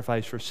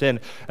sacrifice for sin.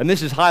 And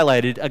this is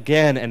highlighted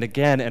again and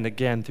again and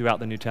again throughout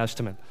the New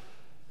Testament.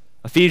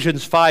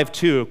 Ephesians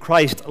 5:2,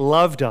 Christ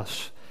loved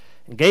us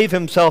and gave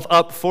himself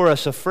up for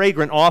us, a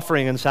fragrant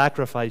offering and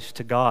sacrifice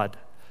to God.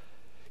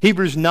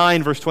 Hebrews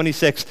 9, verse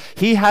 26,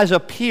 he has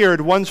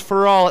appeared once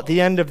for all at the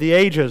end of the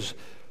ages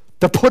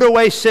to put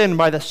away sin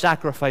by the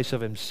sacrifice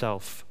of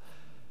himself.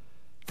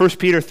 1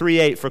 Peter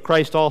 3:8, for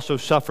Christ also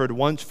suffered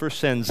once for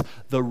sins,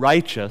 the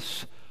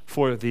righteous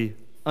for the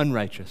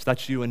unrighteous.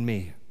 That's you and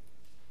me.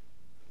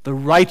 The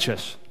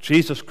righteous,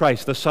 Jesus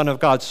Christ, the Son of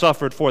God,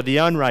 suffered for the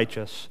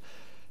unrighteous,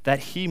 that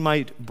he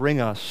might bring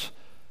us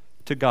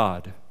to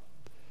God.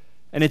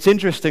 And it's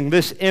interesting,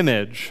 this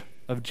image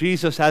of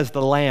Jesus as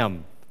the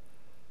Lamb,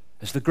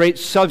 as the great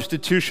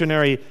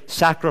substitutionary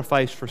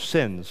sacrifice for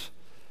sins,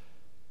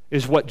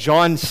 is what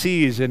John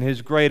sees in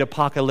his great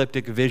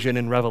apocalyptic vision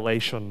in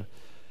Revelation.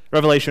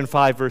 Revelation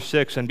 5, verse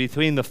 6, and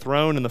between the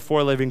throne and the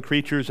four living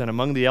creatures and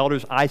among the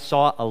elders, I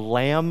saw a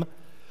lamb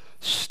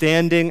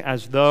standing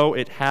as though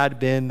it had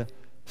been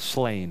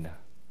slain.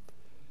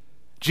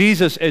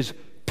 Jesus is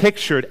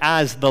pictured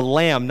as the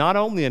lamb, not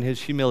only in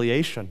his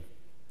humiliation,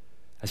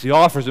 as he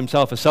offers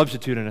himself a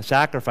substitute and a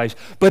sacrifice,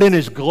 but in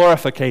his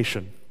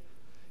glorification.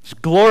 He's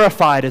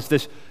glorified as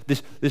this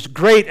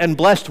great and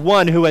blessed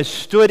one who has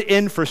stood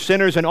in for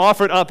sinners and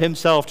offered up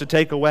himself to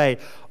take away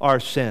our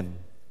sin.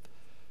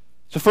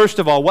 So first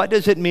of all, what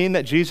does it mean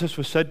that Jesus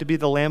was said to be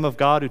the Lamb of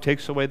God who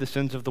takes away the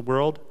sins of the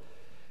world?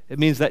 It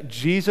means that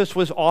Jesus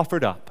was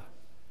offered up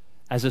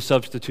as a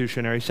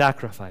substitutionary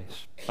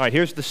sacrifice. All right,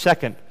 here's the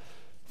second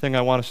thing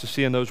I want us to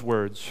see in those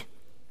words.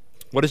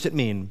 What does it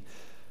mean?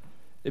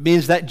 It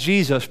means that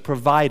Jesus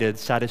provided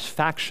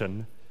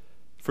satisfaction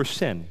for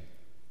sin.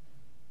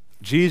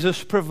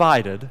 Jesus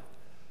provided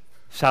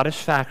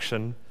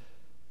satisfaction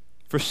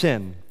for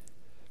sin.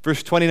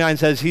 Verse 29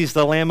 says, He's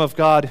the Lamb of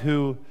God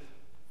who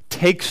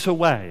takes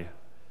away,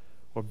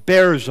 or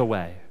bears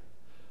away,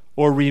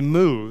 or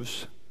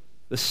removes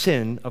the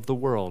sin of the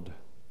world.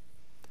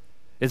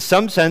 In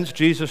some sense,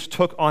 Jesus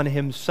took on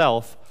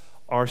himself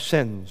our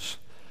sins.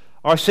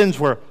 Our sins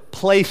were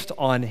placed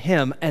on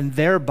him, and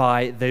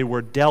thereby they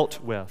were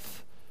dealt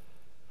with.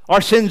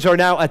 Our sins are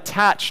now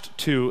attached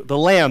to the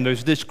Lamb.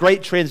 There's this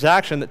great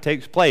transaction that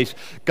takes place.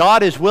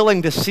 God is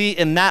willing to see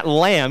in that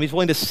Lamb, He's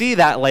willing to see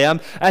that Lamb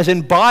as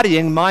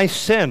embodying my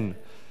sin.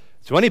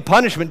 So any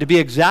punishment to be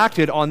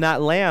exacted on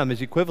that Lamb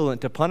is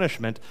equivalent to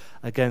punishment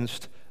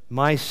against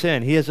my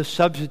sin. He is a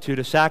substitute,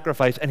 a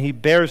sacrifice, and He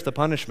bears the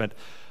punishment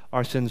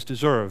our sins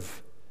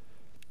deserve.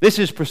 This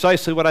is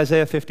precisely what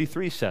Isaiah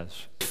 53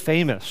 says.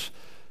 Famous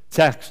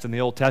text in the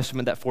Old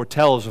Testament that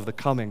foretells of the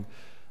coming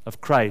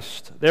of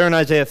Christ. There in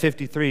Isaiah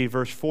 53,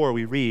 verse 4,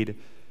 we read,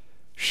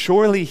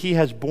 Surely He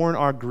has borne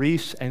our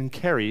griefs and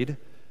carried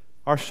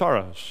our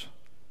sorrows.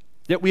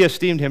 Yet we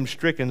esteemed Him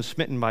stricken,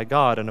 smitten by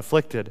God, and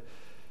afflicted.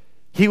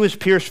 He was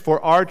pierced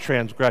for our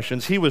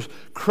transgressions. He was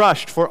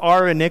crushed for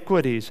our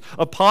iniquities.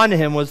 Upon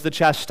Him was the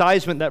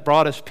chastisement that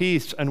brought us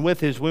peace, and with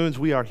His wounds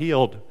we are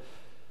healed.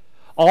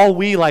 All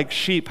we like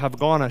sheep have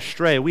gone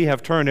astray. We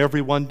have turned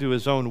every one to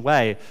his own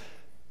way,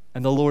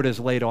 and the Lord has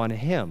laid on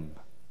Him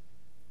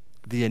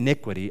the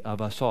iniquity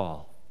of us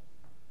all.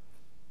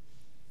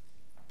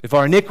 If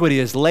our iniquity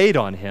is laid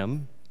on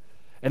Him,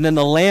 and then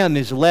the Lamb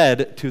is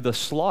led to the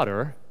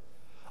slaughter,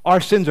 our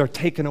sins are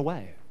taken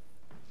away.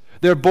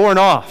 They're borne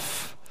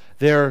off.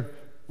 They're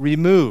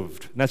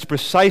removed. And that's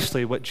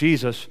precisely what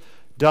Jesus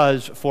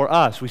does for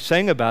us. We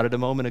sang about it a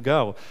moment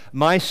ago.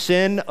 My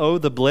sin, oh,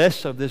 the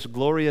bliss of this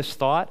glorious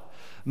thought.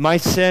 My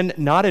sin,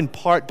 not in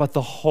part, but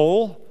the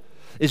whole,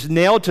 is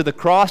nailed to the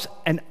cross,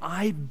 and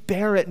I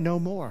bear it no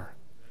more.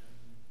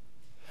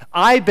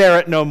 I bear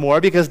it no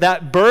more because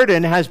that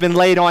burden has been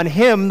laid on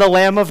Him, the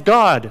Lamb of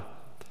God.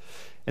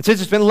 And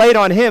since it's been laid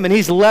on Him and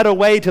He's led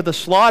away to the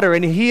slaughter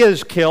and He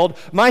is killed,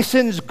 my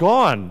sin's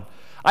gone.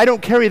 I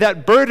don't carry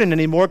that burden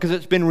anymore because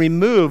it's been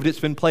removed. It's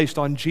been placed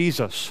on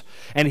Jesus.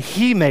 And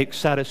He makes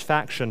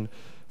satisfaction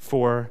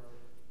for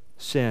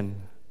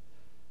sin.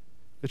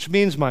 Which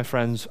means, my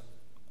friends,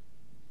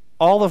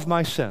 all of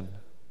my sin,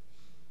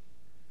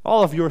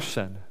 all of your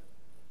sin,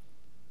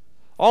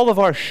 all of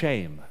our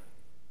shame,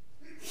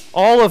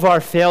 all of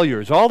our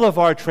failures, all of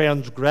our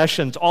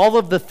transgressions, all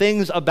of the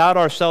things about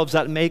ourselves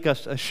that make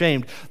us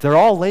ashamed, they're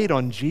all laid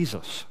on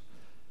Jesus.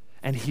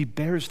 And He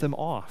bears them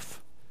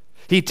off.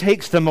 He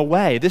takes them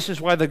away. This is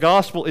why the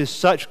gospel is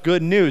such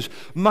good news.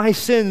 My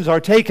sins are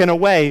taken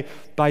away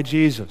by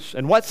Jesus.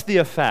 And what's the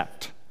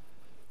effect?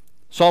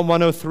 Psalm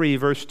 103,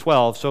 verse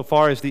 12, so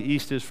far as the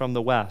east is from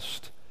the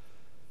west.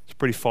 It's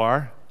pretty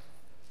far.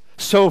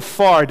 So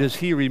far does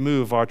He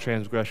remove our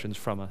transgressions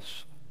from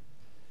us.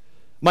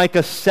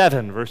 Micah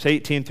 7, verse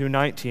 18 through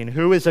 19,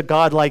 who is a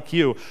God like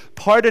you,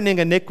 pardoning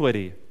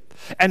iniquity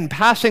and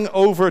passing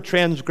over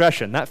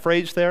transgression? That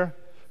phrase there,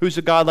 who's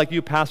a God like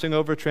you, passing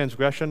over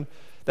transgression?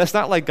 That's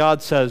not like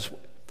God says,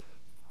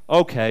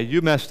 okay,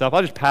 you messed up,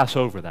 I'll just pass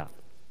over that.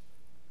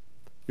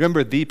 You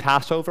remember the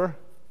Passover?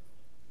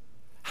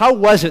 How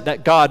was it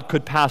that God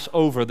could pass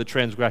over the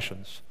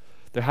transgressions?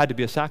 There had to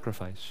be a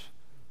sacrifice.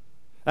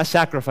 That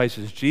sacrifice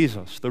is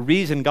Jesus. The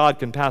reason God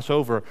can pass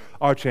over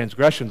our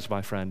transgressions,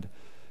 my friend,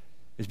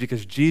 is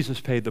because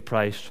Jesus paid the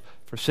price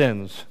for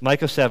sins.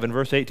 Micah 7,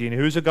 verse 18,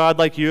 who's a God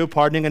like you,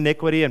 pardoning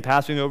iniquity and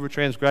passing over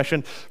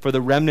transgression for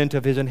the remnant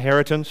of His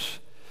inheritance?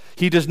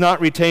 He does not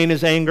retain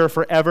His anger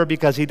forever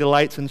because He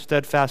delights in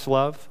steadfast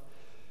love.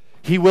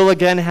 He will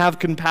again have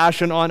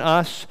compassion on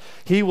us.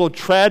 He will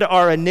tread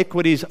our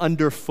iniquities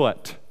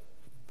underfoot.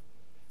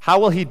 How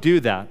will He do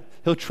that?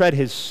 He'll tread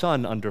His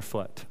Son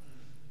underfoot.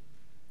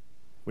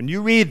 When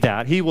you read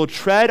that, He will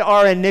tread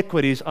our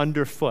iniquities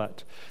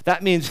underfoot.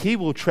 That means He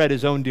will tread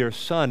His own dear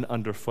Son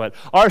underfoot.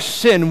 Our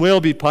sin will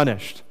be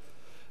punished,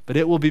 but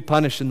it will be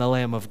punished in the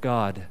Lamb of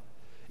God.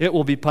 It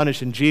will be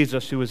punished in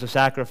Jesus, who is a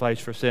sacrifice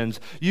for sins.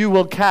 You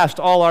will cast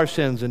all our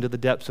sins into the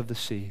depths of the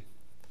sea.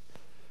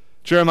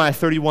 Jeremiah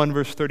 31,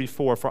 verse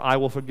 34, for I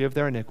will forgive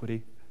their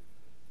iniquity,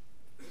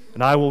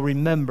 and I will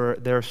remember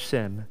their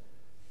sin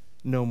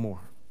no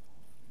more.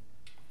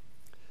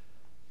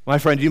 My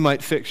friend, you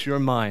might fix your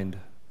mind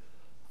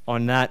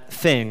on that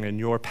thing in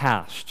your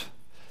past,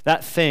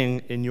 that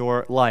thing in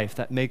your life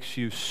that makes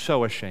you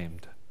so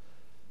ashamed.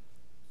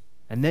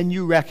 And then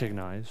you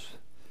recognize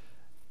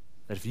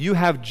that if you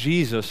have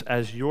Jesus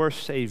as your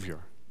Savior,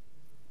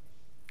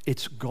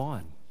 it's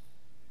gone.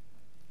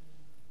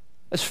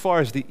 As far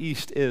as the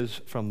East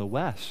is from the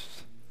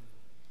West.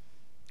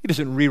 He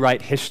doesn't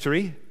rewrite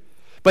history,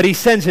 but he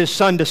sends his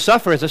Son to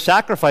suffer as a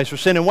sacrifice for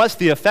sin. And what's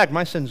the effect?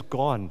 My sin's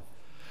gone.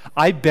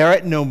 I bear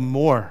it no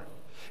more.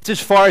 It's as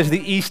far as the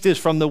East is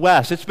from the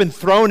West. It's been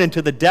thrown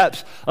into the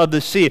depths of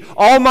the sea.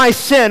 All my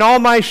sin, all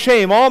my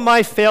shame, all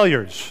my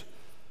failures,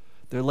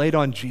 they're laid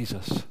on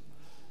Jesus.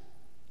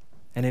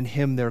 And in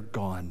him they're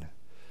gone.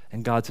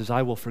 And God says,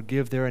 I will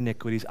forgive their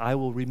iniquities. I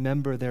will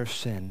remember their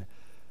sin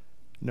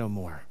no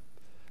more.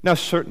 Now,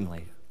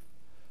 certainly,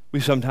 we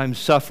sometimes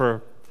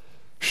suffer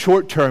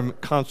short-term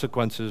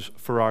consequences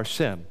for our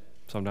sin.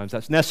 Sometimes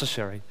that's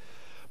necessary.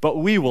 But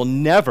we will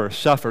never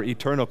suffer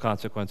eternal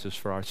consequences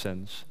for our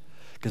sins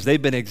because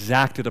they've been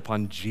exacted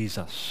upon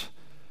Jesus.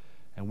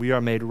 And we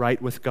are made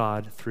right with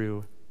God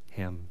through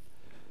him.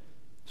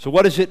 So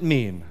what does it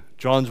mean?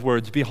 John's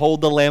words,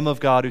 behold the Lamb of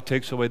God who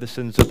takes away the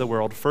sins of the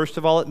world. First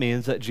of all, it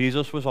means that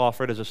Jesus was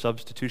offered as a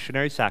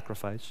substitutionary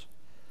sacrifice.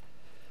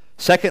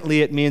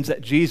 Secondly, it means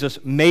that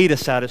Jesus made a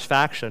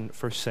satisfaction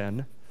for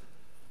sin.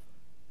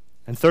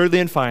 And thirdly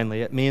and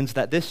finally, it means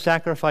that this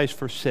sacrifice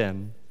for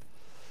sin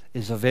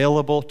is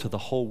available to the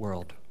whole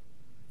world.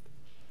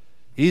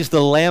 He's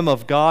the Lamb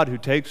of God who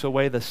takes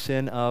away the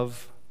sin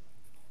of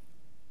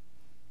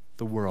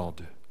the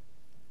world.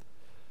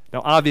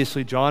 Now,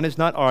 obviously, John is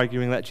not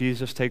arguing that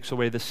Jesus takes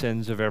away the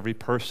sins of every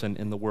person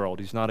in the world.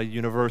 He's not a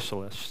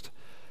universalist.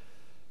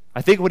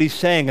 I think what he's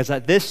saying is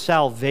that this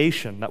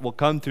salvation that will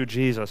come through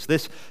Jesus,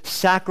 this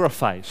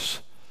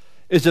sacrifice,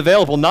 is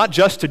available not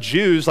just to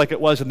Jews like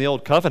it was in the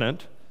Old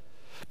Covenant,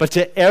 but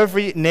to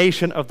every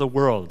nation of the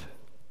world.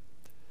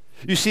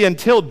 You see,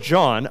 until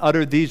John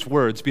uttered these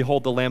words,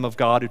 behold the Lamb of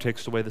God who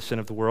takes away the sin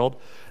of the world,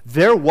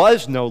 there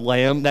was no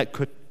lamb that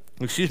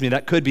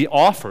could be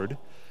offered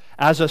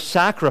as a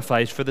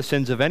sacrifice for the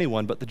sins of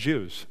anyone but the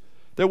Jews.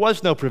 There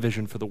was no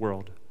provision for the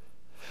world.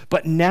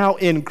 But now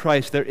in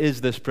Christ there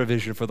is this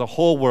provision for the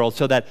whole world,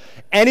 so that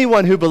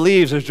anyone who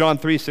believes, as John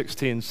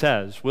 3:16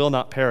 says, will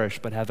not perish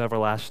but have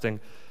everlasting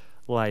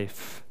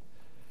life.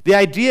 The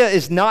idea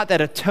is not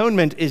that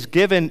atonement is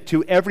given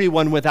to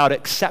everyone without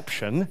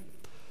exception,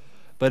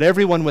 but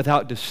everyone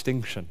without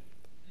distinction.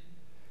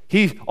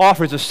 He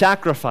offers a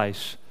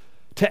sacrifice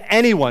to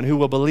anyone who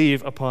will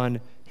believe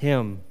upon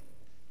him.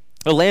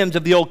 The lambs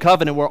of the Old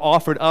Covenant were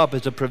offered up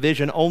as a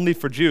provision only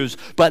for Jews,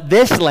 but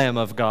this Lamb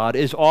of God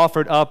is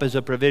offered up as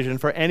a provision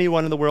for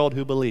anyone in the world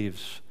who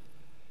believes.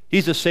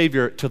 He's a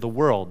Savior to the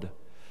world.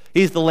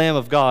 He's the Lamb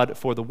of God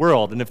for the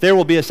world. And if there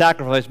will be a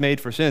sacrifice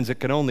made for sins, it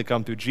can only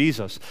come through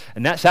Jesus.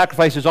 And that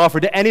sacrifice is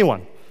offered to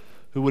anyone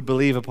who would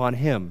believe upon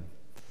him.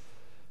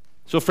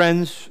 So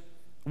friends,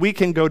 we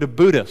can go to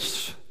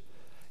Buddhists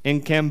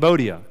in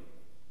Cambodia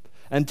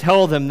and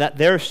tell them that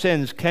their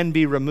sins can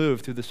be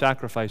removed through the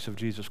sacrifice of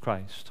Jesus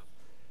Christ.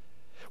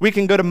 We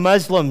can go to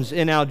Muslims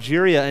in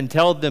Algeria and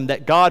tell them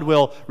that God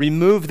will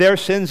remove their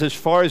sins as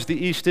far as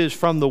the east is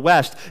from the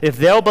west if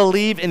they'll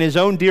believe in his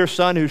own dear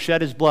Son who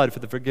shed his blood for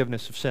the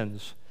forgiveness of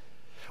sins.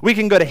 We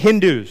can go to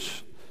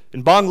Hindus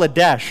in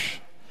Bangladesh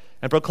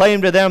and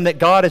proclaim to them that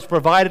God has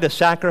provided a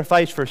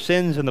sacrifice for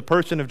sins in the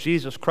person of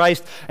Jesus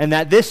Christ and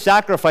that this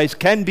sacrifice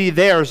can be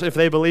theirs if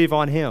they believe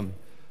on him.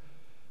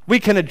 We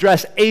can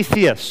address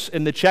atheists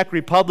in the Czech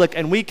Republic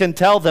and we can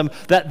tell them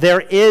that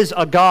there is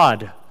a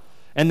God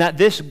and that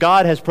this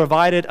God has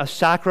provided a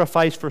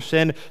sacrifice for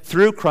sin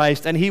through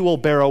Christ, and he will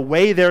bear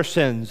away their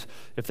sins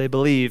if they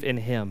believe in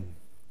him.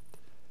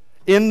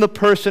 In the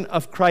person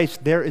of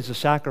Christ, there is a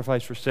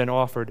sacrifice for sin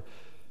offered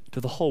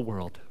to the whole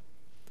world.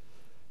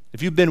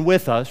 If you've been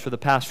with us for the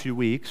past few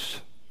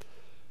weeks,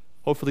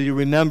 hopefully you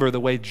remember the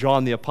way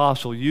John the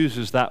Apostle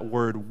uses that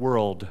word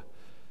world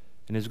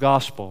in his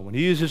gospel. When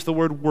he uses the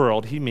word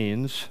world, he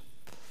means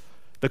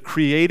the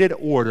created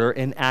order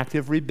in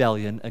active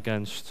rebellion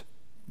against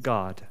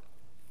God.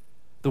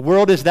 The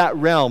world is that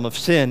realm of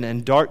sin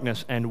and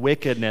darkness and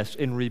wickedness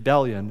in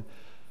rebellion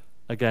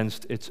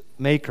against its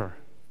maker.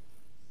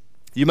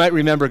 You might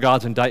remember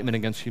God's indictment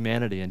against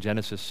humanity in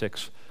Genesis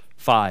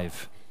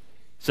 6:5. It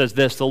says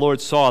this, the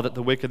Lord saw that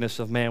the wickedness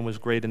of man was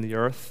great in the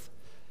earth,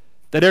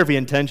 that every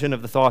intention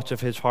of the thoughts of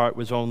his heart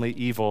was only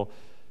evil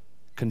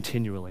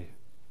continually.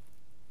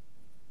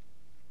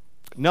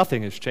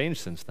 Nothing has changed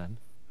since then.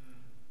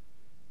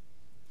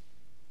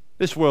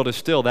 This world is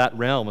still that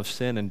realm of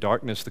sin and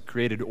darkness, the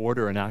created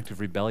order and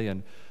active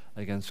rebellion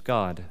against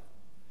God.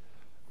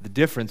 The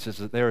difference is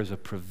that there is a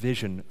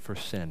provision for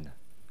sin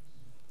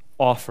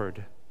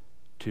offered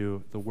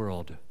to the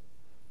world.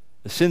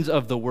 The sins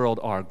of the world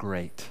are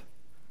great.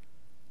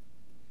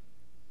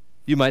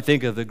 You might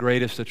think of the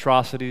greatest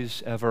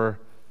atrocities ever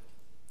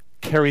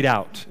carried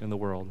out in the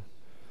world.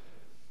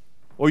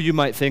 Or you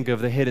might think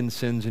of the hidden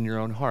sins in your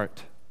own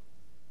heart.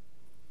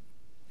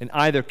 In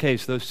either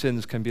case, those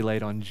sins can be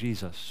laid on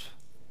Jesus.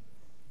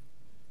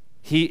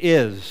 He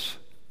is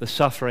the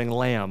suffering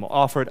lamb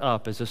offered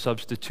up as a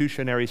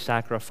substitutionary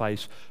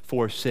sacrifice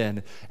for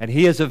sin, and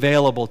he is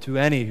available to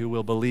any who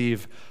will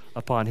believe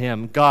upon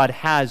him. God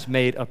has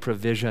made a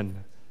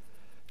provision.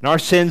 And our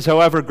sins,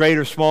 however great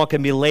or small,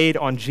 can be laid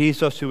on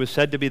Jesus, who is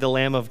said to be the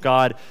Lamb of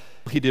God.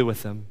 What will he do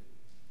with them?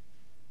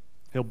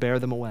 He'll bear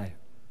them away.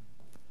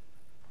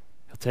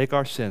 He'll take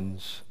our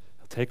sins,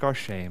 he'll take our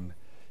shame,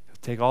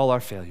 he'll take all our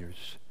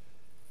failures,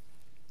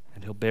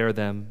 and he'll bear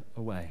them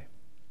away.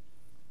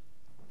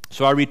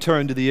 So I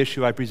return to the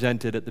issue I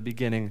presented at the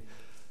beginning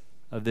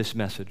of this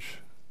message.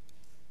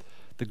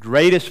 The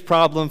greatest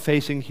problem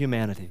facing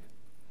humanity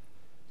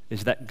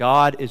is that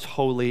God is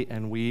holy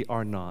and we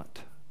are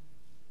not.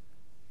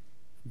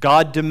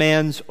 God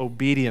demands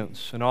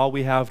obedience, and all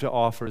we have to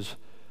offer is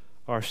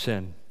our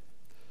sin.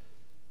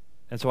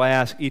 And so I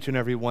ask each and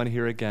every one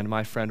here again,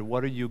 my friend,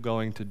 what are you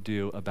going to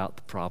do about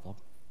the problem?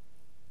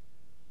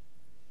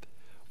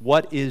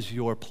 What is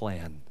your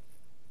plan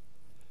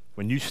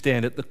when you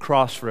stand at the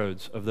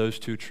crossroads of those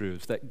two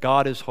truths, that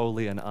God is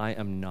holy and I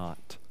am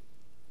not?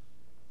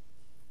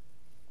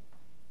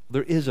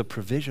 There is a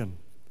provision.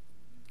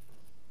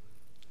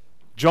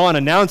 John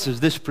announces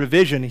this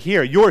provision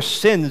here. Your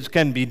sins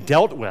can be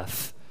dealt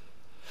with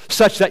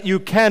such that you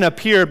can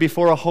appear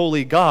before a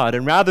holy God,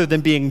 and rather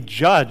than being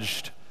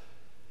judged,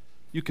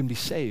 you can be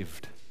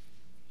saved.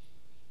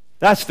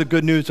 That's the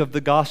good news of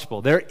the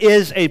gospel. There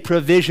is a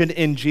provision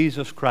in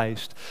Jesus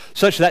Christ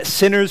such that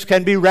sinners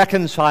can be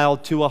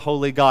reconciled to a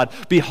holy God.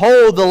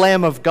 Behold the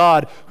Lamb of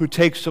God who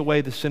takes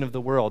away the sin of the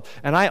world.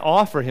 And I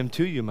offer him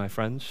to you, my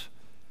friends.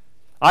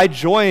 I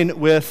join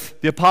with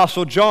the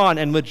Apostle John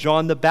and with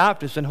John the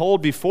Baptist and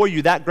hold before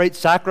you that great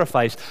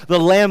sacrifice, the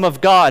Lamb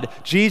of God,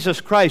 Jesus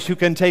Christ, who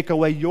can take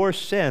away your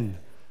sin.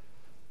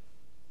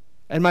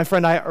 And my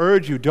friend, I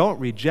urge you, don't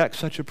reject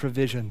such a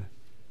provision.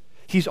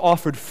 He's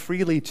offered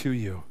freely to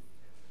you.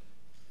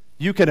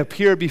 You can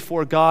appear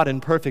before God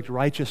in perfect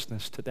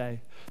righteousness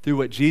today through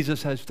what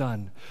Jesus has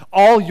done.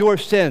 All your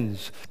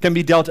sins can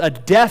be dealt a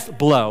death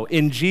blow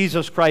in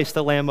Jesus Christ,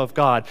 the Lamb of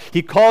God.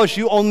 He calls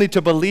you only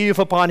to believe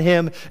upon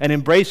him and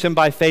embrace him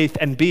by faith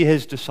and be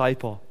his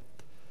disciple.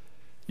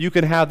 You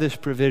can have this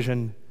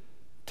provision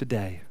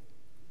today.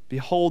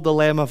 Behold the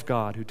Lamb of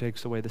God who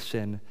takes away the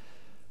sin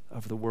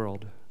of the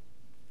world.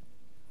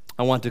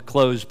 I want to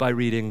close by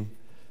reading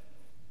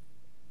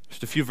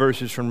just a few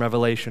verses from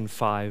Revelation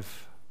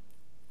 5.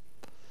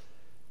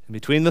 And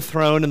between the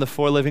throne and the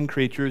four living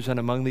creatures and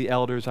among the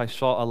elders, I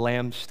saw a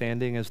lamb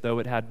standing as though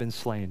it had been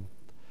slain,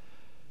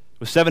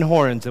 with 7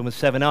 horns and with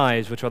 7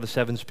 eyes, which are the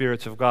 7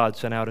 spirits of God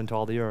sent out into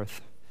all the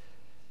earth.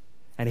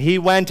 And he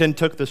went and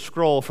took the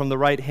scroll from the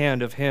right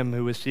hand of him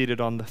who was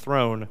seated on the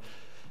throne.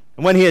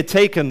 And when he had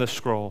taken the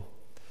scroll,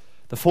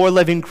 the 4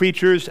 living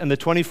creatures and the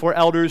 24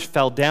 elders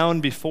fell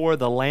down before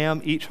the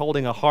Lamb, each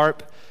holding a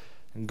harp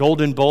and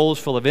golden bowls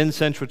full of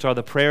incense, which are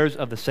the prayers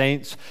of the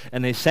saints.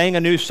 And they sang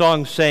a new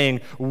song, saying,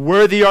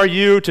 "Worthy are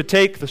you to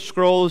take the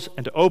scrolls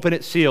and to open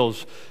its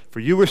seals, for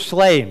you were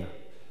slain,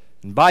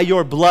 and by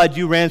your blood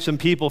you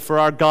ransomed people for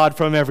our God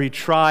from every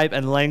tribe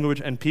and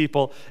language and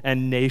people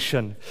and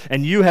nation.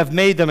 And you have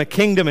made them a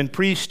kingdom and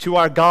priests to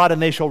our God,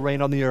 and they shall reign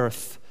on the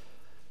earth."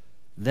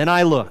 Then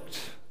I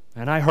looked,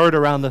 and I heard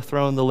around the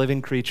throne the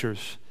living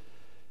creatures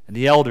and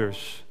the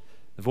elders,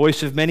 the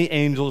voice of many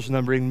angels,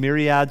 numbering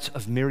myriads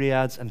of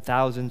myriads and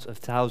thousands of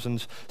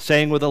thousands,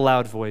 saying with a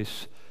loud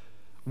voice,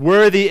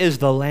 "Worthy is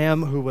the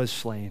Lamb who was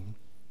slain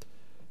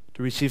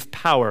to receive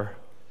power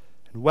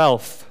and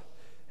wealth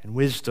and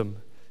wisdom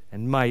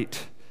and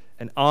might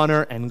and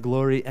honor and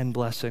glory and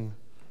blessing."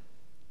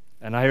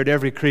 And I heard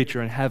every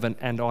creature in heaven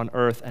and on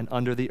earth and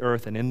under the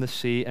earth and in the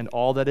sea and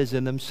all that is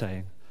in them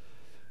saying,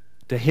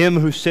 "To him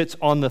who sits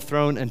on the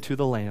throne and to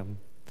the Lamb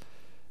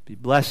be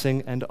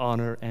blessing and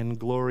honor and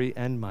glory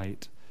and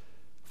might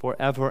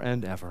forever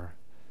and ever.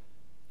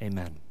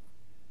 Amen.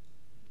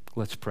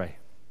 Let's pray.